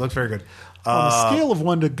video. Fun. It looks very good. On a scale of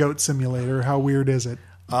 1 to Goat Simulator, how weird is it?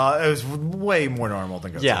 It was way more normal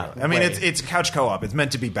than Ghost Yeah, Simulator. I mean, way. it's couch co-op. It's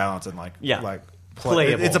meant to be balanced and like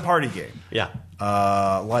Playable. It's a party game. Yeah.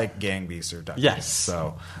 Like Gang Beasts or Duck Yes. Games.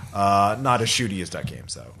 So not as shooty as Duck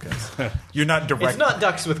Games, though, because you're not direct. It's not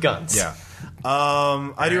ducks with guns. Yeah.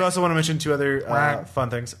 I do also want to mention two other fun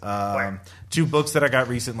things. Two books that I got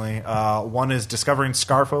recently. One is Discovering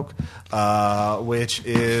Scarfolk, which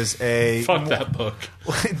is a... Fuck that book.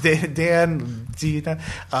 Dan, see that?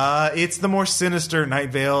 It's the more sinister Night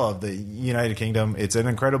Vale of the United Kingdom. It's an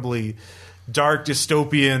incredibly dark,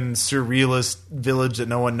 dystopian, surrealist village that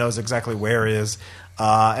no one knows exactly where is.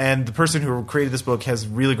 And the person who created this book has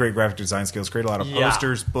really great graphic design skills, created a lot of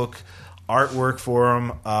posters, book artwork for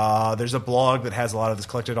him. There's a blog that has a lot of this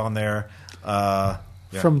collected on there.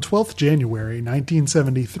 From 12th January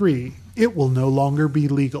 1973, it will no longer be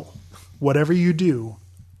legal. Whatever you do,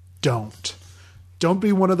 don't. Don't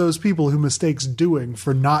be one of those people who mistakes doing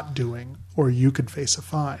for not doing, or you could face a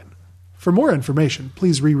fine. For more information,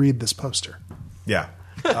 please reread this poster. Yeah.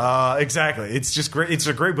 Exactly. It's just great. It's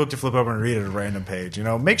a great book to flip over and read at a random page. You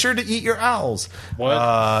know, make sure to eat your owls.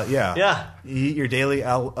 What? Yeah. Yeah. Eat your daily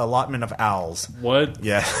allotment of owls. What?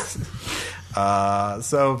 Yeah.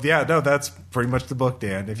 So yeah, no, that's pretty much the book,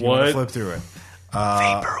 Dan. If you want to flip through it.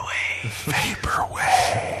 Vaporwave.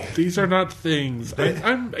 These are not things.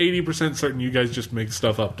 I'm 80% certain you guys just make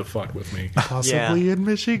stuff up to fuck with me. Possibly in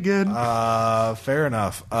Michigan. Fair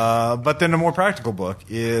enough. But then a more practical book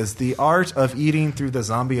is The Art of Eating Through the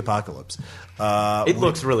Zombie Apocalypse. It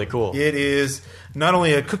looks really cool. It is not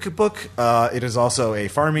only a cookbook, it is also a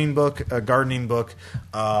farming book, a gardening book,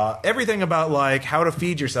 everything about like how to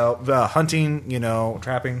feed yourself, hunting,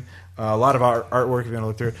 trapping. A lot of artwork if you want to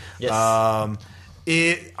look through it. Yes.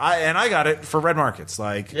 I got it for Red Markets,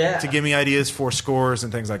 to give me ideas for scores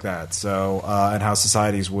and things like that. So and how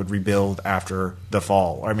societies would rebuild after the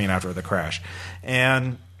fall. After the crash,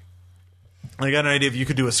 and I got an idea if you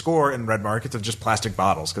could do a score in Red Markets of just plastic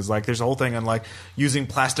bottles, because there's a whole thing on using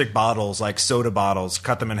plastic bottles like soda bottles,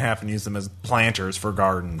 cut them in half and use them as planters for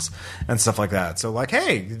gardens and stuff like that. So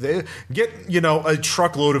hey, get a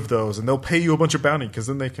truckload of those and they'll pay you a bunch of bounty because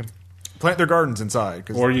then they can plant their gardens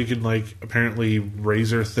inside. Or you can apparently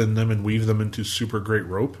razor thin them and weave them into super great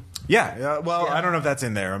rope. Yeah. Well, I don't know if that's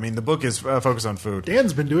in there. The book is focused on food.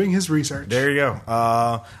 Dan's been doing his research. There you go.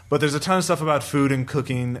 But there's a ton of stuff about food and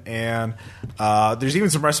cooking, and there's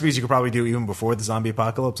even some recipes you could probably do even before the zombie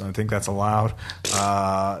apocalypse. I think that's allowed.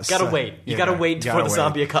 Gotta wait. You gotta wait for the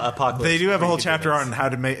zombie apocalypse. They do have a whole chapter on how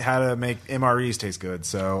to make MREs taste good.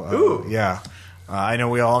 So, yeah. I know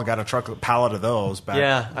we all got a pallet of those back.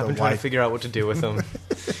 Yeah, I've been trying to figure out what to do with them.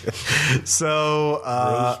 So,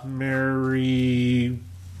 rosemary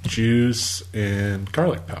juice and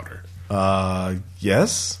garlic powder.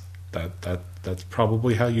 Yes. That's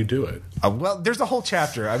probably how you do it. Well, there's a whole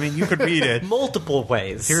chapter. You could read it. Multiple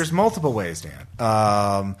ways. Here's multiple ways,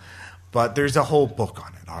 Dan. But there's a whole book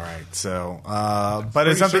on it. All right. So, but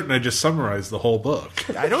it's something. Certain I just summarized the whole book.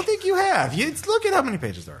 I don't think you have. Look at how many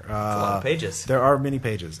pages there are. It's a lot of pages. There are many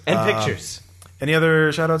pages and pictures. Any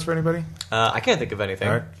other shout-outs for anybody? I can't think of anything.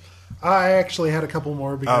 All right. I actually had a couple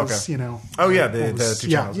more because, Oh, yeah, the two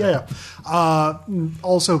channels. Yeah.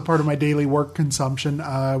 Also, part of my daily work consumption,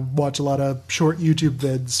 I watch a lot of short YouTube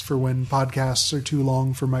vids for when podcasts are too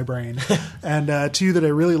long for my brain. And two that I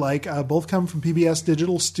really like, both come from PBS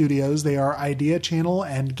Digital Studios. They are Idea Channel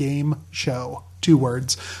and Game Show. 2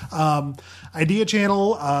 words. Idea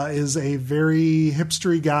Channel is a very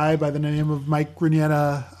hipstery guy by the name of Mike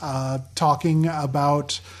Grignetta talking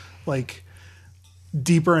about,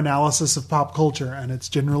 deeper analysis of pop culture, and it's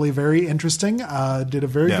generally very interesting. Did a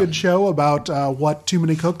very good show about what too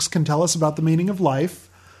many cooks can tell us about the meaning of life.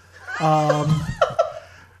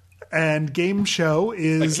 And Game Show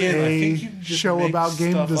is a show about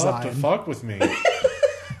game design. To fuck with me.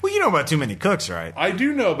 Well, you know about Too Many Cooks, right? I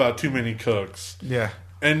do know about Too Many Cooks. Yeah.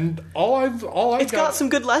 And It's got some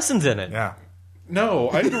good lessons in it. Yeah. No,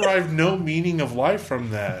 I derived no meaning of life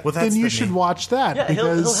from that. Well, Then you should watch that. Yeah,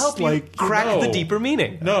 because, he'll help you crack the deeper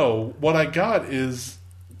meaning. No, what I got is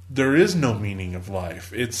there is no meaning of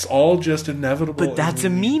life. It's all just inevitable. But that's a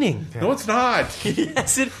meaning. No, it's not.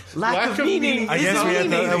 Yes, lack of meaning I is guess a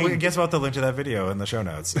meaning. I guess we'll have to link to that video in the show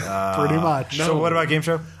notes. Pretty much. So what about Game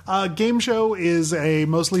Show? Game Show is a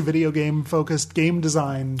mostly video game focused game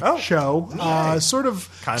design show, sort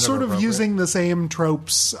of using the same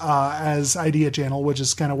tropes as Idea Channel, which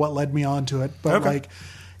is kind of what led me on to it. But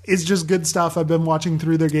it's just good stuff. I've been watching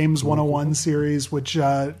through their Games 101 series, which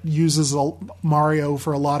uses Mario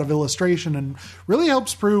for a lot of illustration and really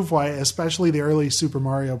helps prove why, especially the early Super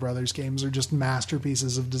Mario Brothers games, are just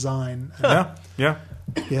masterpieces of design. Yeah.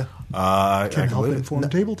 Can help inform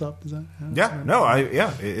tabletop design.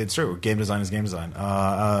 It's true. Game design is game design.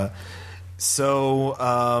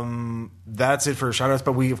 So that's it for shoutouts,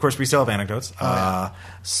 but we still have anecdotes.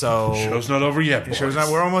 So Show's not over yet. Boys.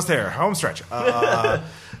 We're almost there. Home stretch.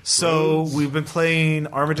 So we've been playing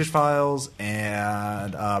Dresden Files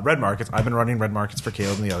and Red Markets. I've been running Red Markets for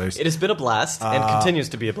Caleb and the others. It has been a blast and continues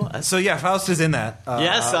to be a blast. So yeah, Faust is in that.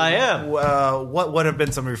 Yes, I am. What have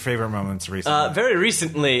been some of your favorite moments recently? Very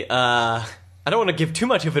recently, I don't want to give too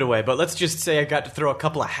much of it away, but let's just say I got to throw a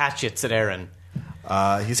couple of hatchets at Aaron.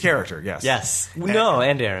 His character, yes. Yes. No,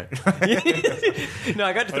 and Aaron. No,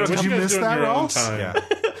 I got to throw a couple. Did you miss that, Ross? Yeah.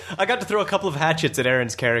 I got to throw a couple of hatchets at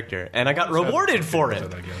Aaron's character, and I got rewarded for it.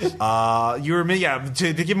 You were,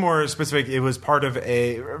 to give more specific, it was part of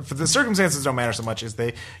for the circumstances don't matter so much,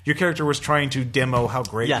 your character was trying to demo how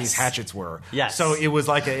great these hatchets were. Yes. So it was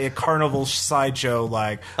like a carnival sideshow,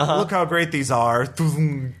 look how great these are.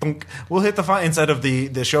 We'll hit the instead of the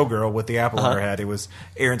showgirl with the apple on her head, it was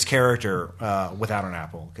Aaron's character without an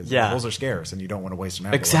apple, because apples are scarce, and you don't want to waste an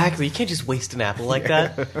apple. Exactly. You can't just waste an apple like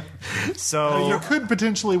that. So you could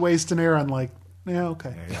potentially waste an Aaron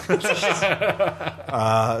okay.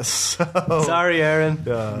 Sorry, Aaron.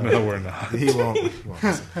 No, we're not. He won't.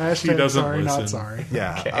 Hashtag He doesn't sorry, listen. not sorry.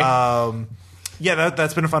 Yeah. Okay.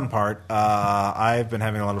 That's been a fun part. I've been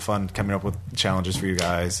having a lot of fun coming up with challenges for you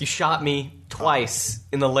guys. You shot me twice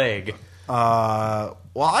in the leg.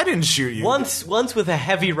 Well, I didn't shoot you. Once with a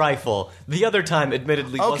heavy rifle. The other time,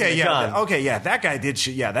 admittedly, wasn't a gun. That guy did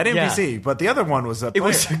shoot. Yeah, that NPC. Yeah. But the other one was a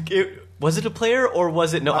player. Was it a player or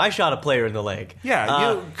was it? No, I shot a player in the leg.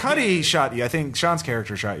 Yeah, Cuddy shot you. I think Sean's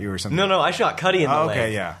character shot you or something. No, I shot Cuddy in the leg.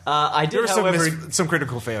 Okay, yeah. I did, some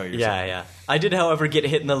critical failures. Yeah. I did, however, get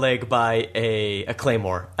hit in the leg by a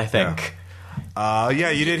claymore, I think.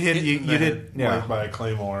 You did hit. You did. Yeah, by a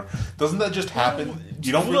claymore. Doesn't that just happen?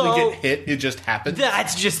 You don't really get hit. It just happens.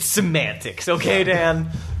 That's just semantics, okay,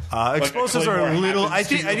 Dan? Explosives are a little. I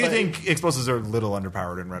do think explosives are a little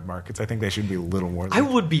underpowered in Red Markets. I think they should be a little more. I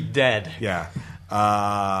would be dead. Yeah.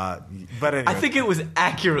 But anyway. I think it was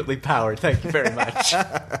accurately powered. Thank you very much.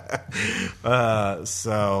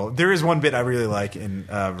 So there is one bit I really like in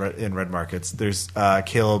Red Markets. There's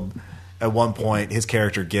Caleb. At one point, his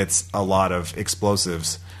character gets a lot of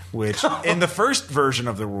explosives, which in the first version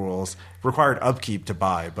of the rules required upkeep to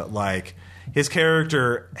buy. But his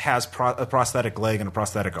character has a prosthetic leg and a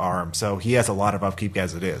prosthetic arm, so he has a lot of upkeep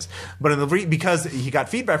as it is. But because he got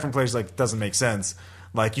feedback from players it doesn't make sense.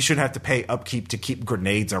 You shouldn't have to pay upkeep to keep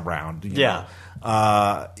grenades around. You know?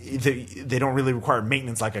 They don't really require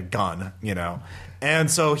maintenance like a gun,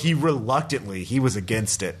 And so he was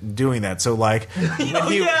against it, doing that. So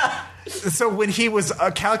So when he was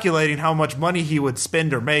calculating how much money he would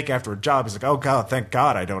spend or make after a job, he's like, oh, God, thank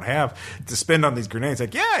God I don't have to spend on these grenades.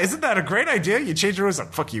 Isn't that a great idea? You change the rules.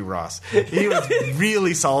 Fuck you, Ross. He was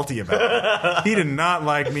really salty about it. He did not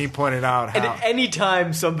like me pointing out how... And any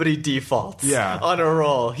time somebody defaults on a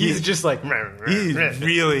roll, he's just like... He's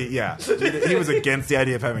really, He was against the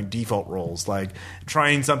idea of having default rolls.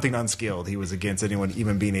 Trying something unskilled, he was against anyone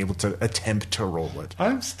even being able to attempt to roll it.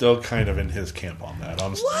 I'm still kind of in his camp on that,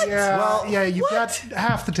 honestly. What? Yeah, Yeah, you've got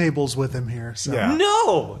half the tables with him here. So. Yeah.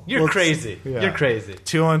 No, you're crazy. Yeah. You're crazy.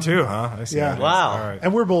 2-on-2, huh? I see. Yeah. how it is. Wow. All right.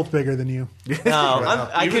 And we're both bigger than you. No,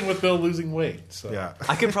 I Even could with Bill losing weight. So. Yeah.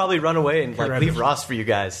 I could probably run away and like leave Ross for you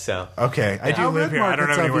guys. So Okay. I do How live Red here. I don't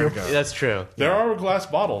have Markets anywhere of to you. go. that's true. There are glass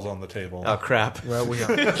bottles on the table. Oh crap! Well, we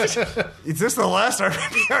are. Is this the last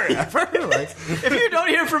RPPR ever? Like, If you don't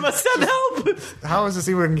hear from us, send help. how is this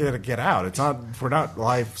even going to get out? It's not. We're not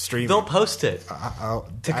live streaming. They'll post it. To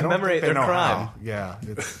to commemorate their crime. Yeah.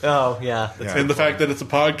 It's, Oh yeah. yeah. And the fact that it's a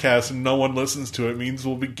podcast and no one listens to it means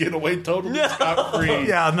we'll be getting away totally scot free.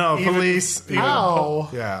 Yeah. No. Police. Ow.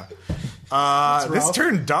 Yeah. That's This rough.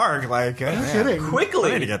 turned dark. Like, No kidding. I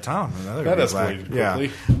Quickly. need to get Tom. Another That big escalated black.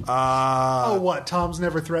 quickly. Yeah. Oh, what? Tom's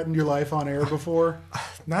never threatened your life on air before?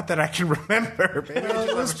 Not that I can remember. Maybe. Well,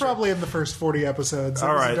 it was probably in the first 40 episodes. It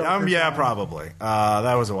All was a right. darker Yeah, time. probably.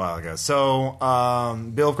 That was a while ago. So,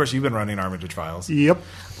 Bill, of course, you've been running Armitage Files. Yep.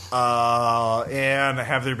 And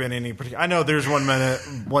have there been any particular? I know there's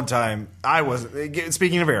one time I was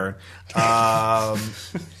speaking of Aaron.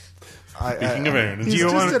 Speaking of Aaron, He's you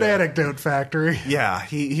just wanna- an anecdote factory. Yeah,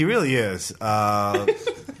 he really is.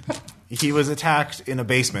 He was attacked in a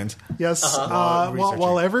basement. Yes. While researching.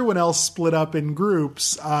 While everyone else split up in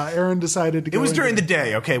groups, Aaron decided to go It was into- during the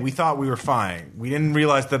day. Okay, we thought we were fine. We didn't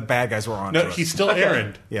realize the bad guys were on. no, to us. he's still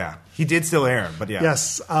Aaron. Yeah, he did still Aaron, but yeah.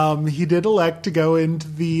 Yes, he did elect to go into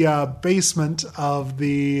the basement of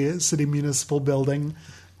the city municipal building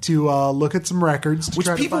to look at some records. To Which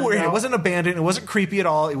try to people find were in. It out- wasn't abandoned. It wasn't creepy at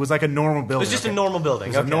all. It was like a normal building. It was just okay? a normal building. It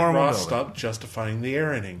was a Okay. normal Ross, building. stop justifying the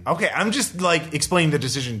Aaroning. Okay, I'm just like explaining the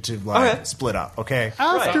decision to like Okay. split up. Okay.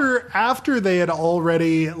 After they had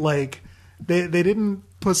already like they didn't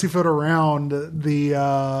pussyfoot around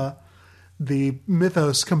the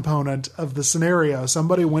mythos component of the scenario.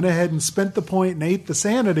 Somebody went ahead and spent the point and ate the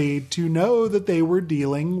sanity to know that they were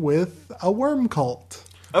dealing with a worm cult.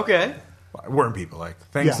 Okay. Worm people, like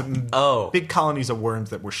things. Yeah. Oh. Big colonies of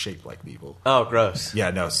worms that were shaped like people. Oh, gross. Yeah,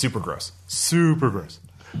 no, super gross. Super gross.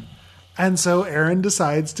 And so Aaron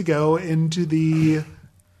decides to go into the,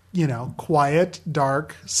 quiet,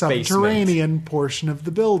 dark, subterranean portion of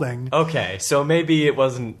the building. Okay, so maybe it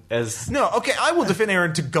wasn't as No, okay, I will defend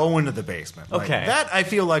Aaron to go into the basement. Like, Okay. that I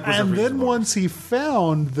feel like was a And then reasonable- once he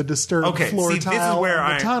found the disturbed Okay, floor see, this is tile where of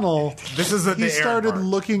the I- tunnel, this is the he Aaron started part.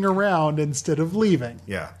 looking around instead of leaving.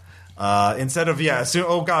 Yeah. Instead of,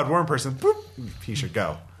 oh God, worm person, boop, he should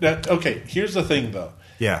go. Okay, here's the thing, though.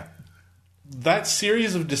 Yeah. That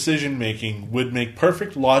series of decision making would make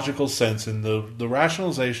perfect logical sense, and the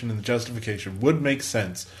rationalization and the justification would make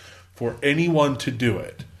sense for anyone to do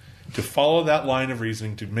it, to follow that line of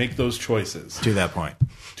reasoning, to make those choices To that point.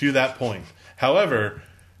 to that point. However,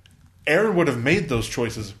 Aaron would have made those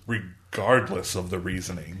choices regardless of the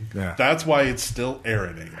reasoning. Yeah. That's why it's still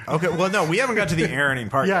Aaroning. Okay, well, no, we haven't got to the Aaroning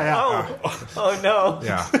part yet. Yeah. Oh no.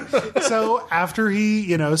 Yeah. So after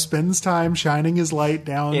he, spends time shining his light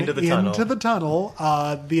down Into the tunnel.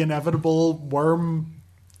 the inevitable worm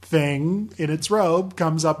thing in its robe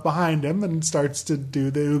comes up behind him and starts to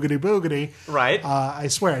do the oogity boogity. Right. I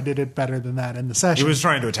swear I did it better than that in the session. He was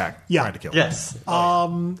trying to attack. Yeah. Trying to kill. Yes.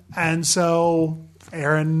 And so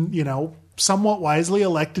Aaron, somewhat wisely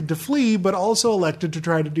elected to flee, but also elected to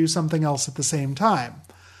try to do something else at the same time.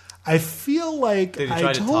 I feel like Did he try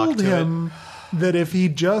I to talk told to him that if he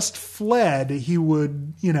just fled, he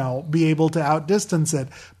would, be able to outdistance it,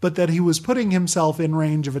 but that he was putting himself in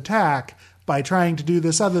range of attack by trying to do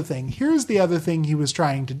this other thing. Here's the other thing he was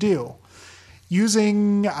trying to do.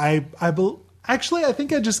 Using, actually, I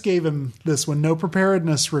think I just gave him this one, no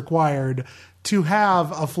preparedness required, to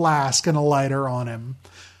have a flask and a lighter on him,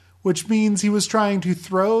 which means he was trying to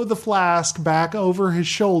throw the flask back over his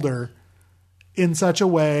shoulder in such a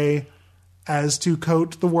way as to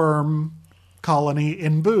coat the worm colony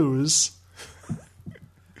in booze.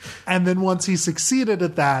 And then once he succeeded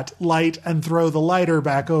at that, light and throw the lighter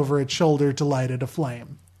back over its shoulder to light it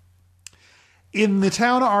aflame. In the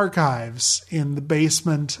town archives, in the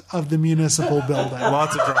basement of the municipal building,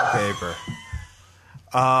 Lots of dry paper.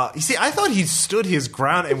 You see, I thought he stood his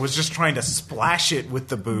ground and was just trying to splash it with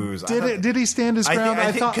the booze. Did he stand his I think- ground?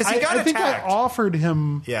 I think- 'cause he got I think I attacked. offered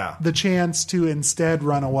him Yeah. the chance to instead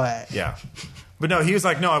run away. Yeah. But no, he was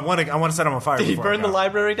like, no, I want to set him on fire. Did he before I burn the go.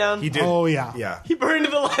 library down? He did. Oh, yeah. Yeah. He burned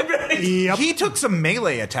the library. Yep. He took some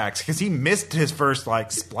melee attacks because he missed his first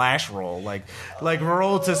splash roll, like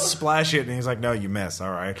roll to splash it, and he's like, "No, you miss." All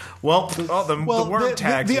right. Well, the worm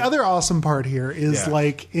tags. the other awesome part here is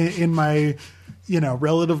Yeah. in my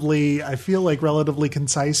relatively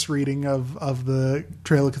concise reading of the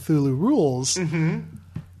Trail of Cthulhu rules. Mm-hmm.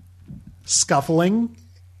 Scuffling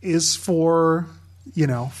is for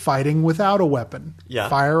fighting without a weapon. Yeah.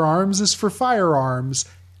 Firearms is for firearms.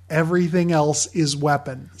 Everything else is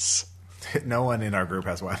weapons. No one in our group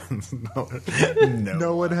has weapons.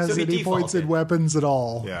 No one has So he any points in defaulted. weapons at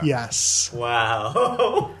all. Yeah. Yes.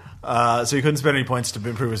 Wow. So he couldn't spend any points to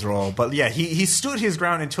improve his roll. But yeah, he stood his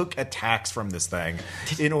ground and took attacks from this thing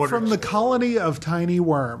in order From the colony of tiny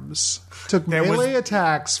worms. Took There was- melee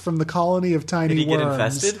attacks from the colony of tiny Did he get worms.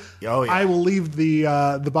 infested? Oh, yeah. I will leave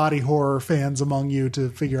the body horror fans among you to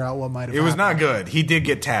figure out what might have It was happened. not good. He did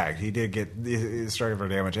get tagged. He did get struck for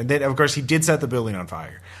damage. And then, of course, he did set the building on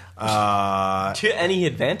fire. To any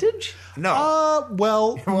advantage? No.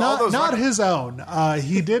 Well, all those not rocket- his own.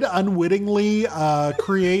 He did unwittingly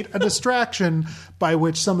create a distraction by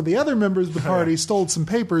which some of the other members of the party stole some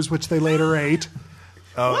papers, which they later ate.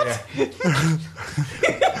 Oh, yeah.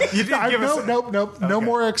 You did give us... Nope. No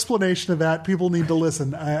more explanation of that. People need to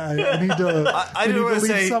listen. I need to. I we do need want to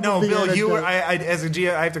leave say, some no, of the Bill, you were, anecdote. as a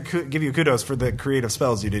GM, I have to give you kudos for the creative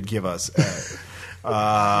spells you did give us.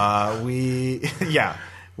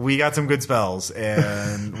 We got some good spells,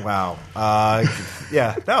 and wow.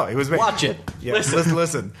 It was... Watch it. Yeah,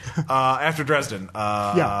 listen. After Dresden,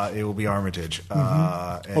 it will be Armitage.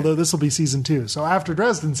 Although this will be season 2, so after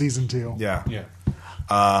Dresden season 2. Yeah. Yeah.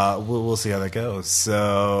 We'll see how that goes.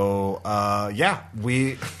 So,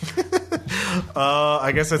 we.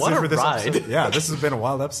 I guess that's What it a for this ride. episode. Yeah, this has been a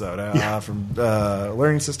wild episode. From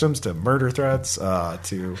learning systems to murder threats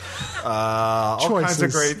to all kinds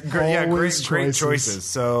of Choices. great choices.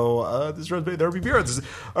 So, this is the RPPR. This is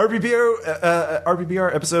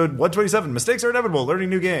RPPR episode 127. Mistakes are inevitable. Learning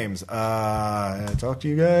new games. Talk to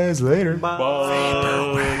you guys later. Bye.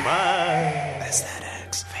 Bye.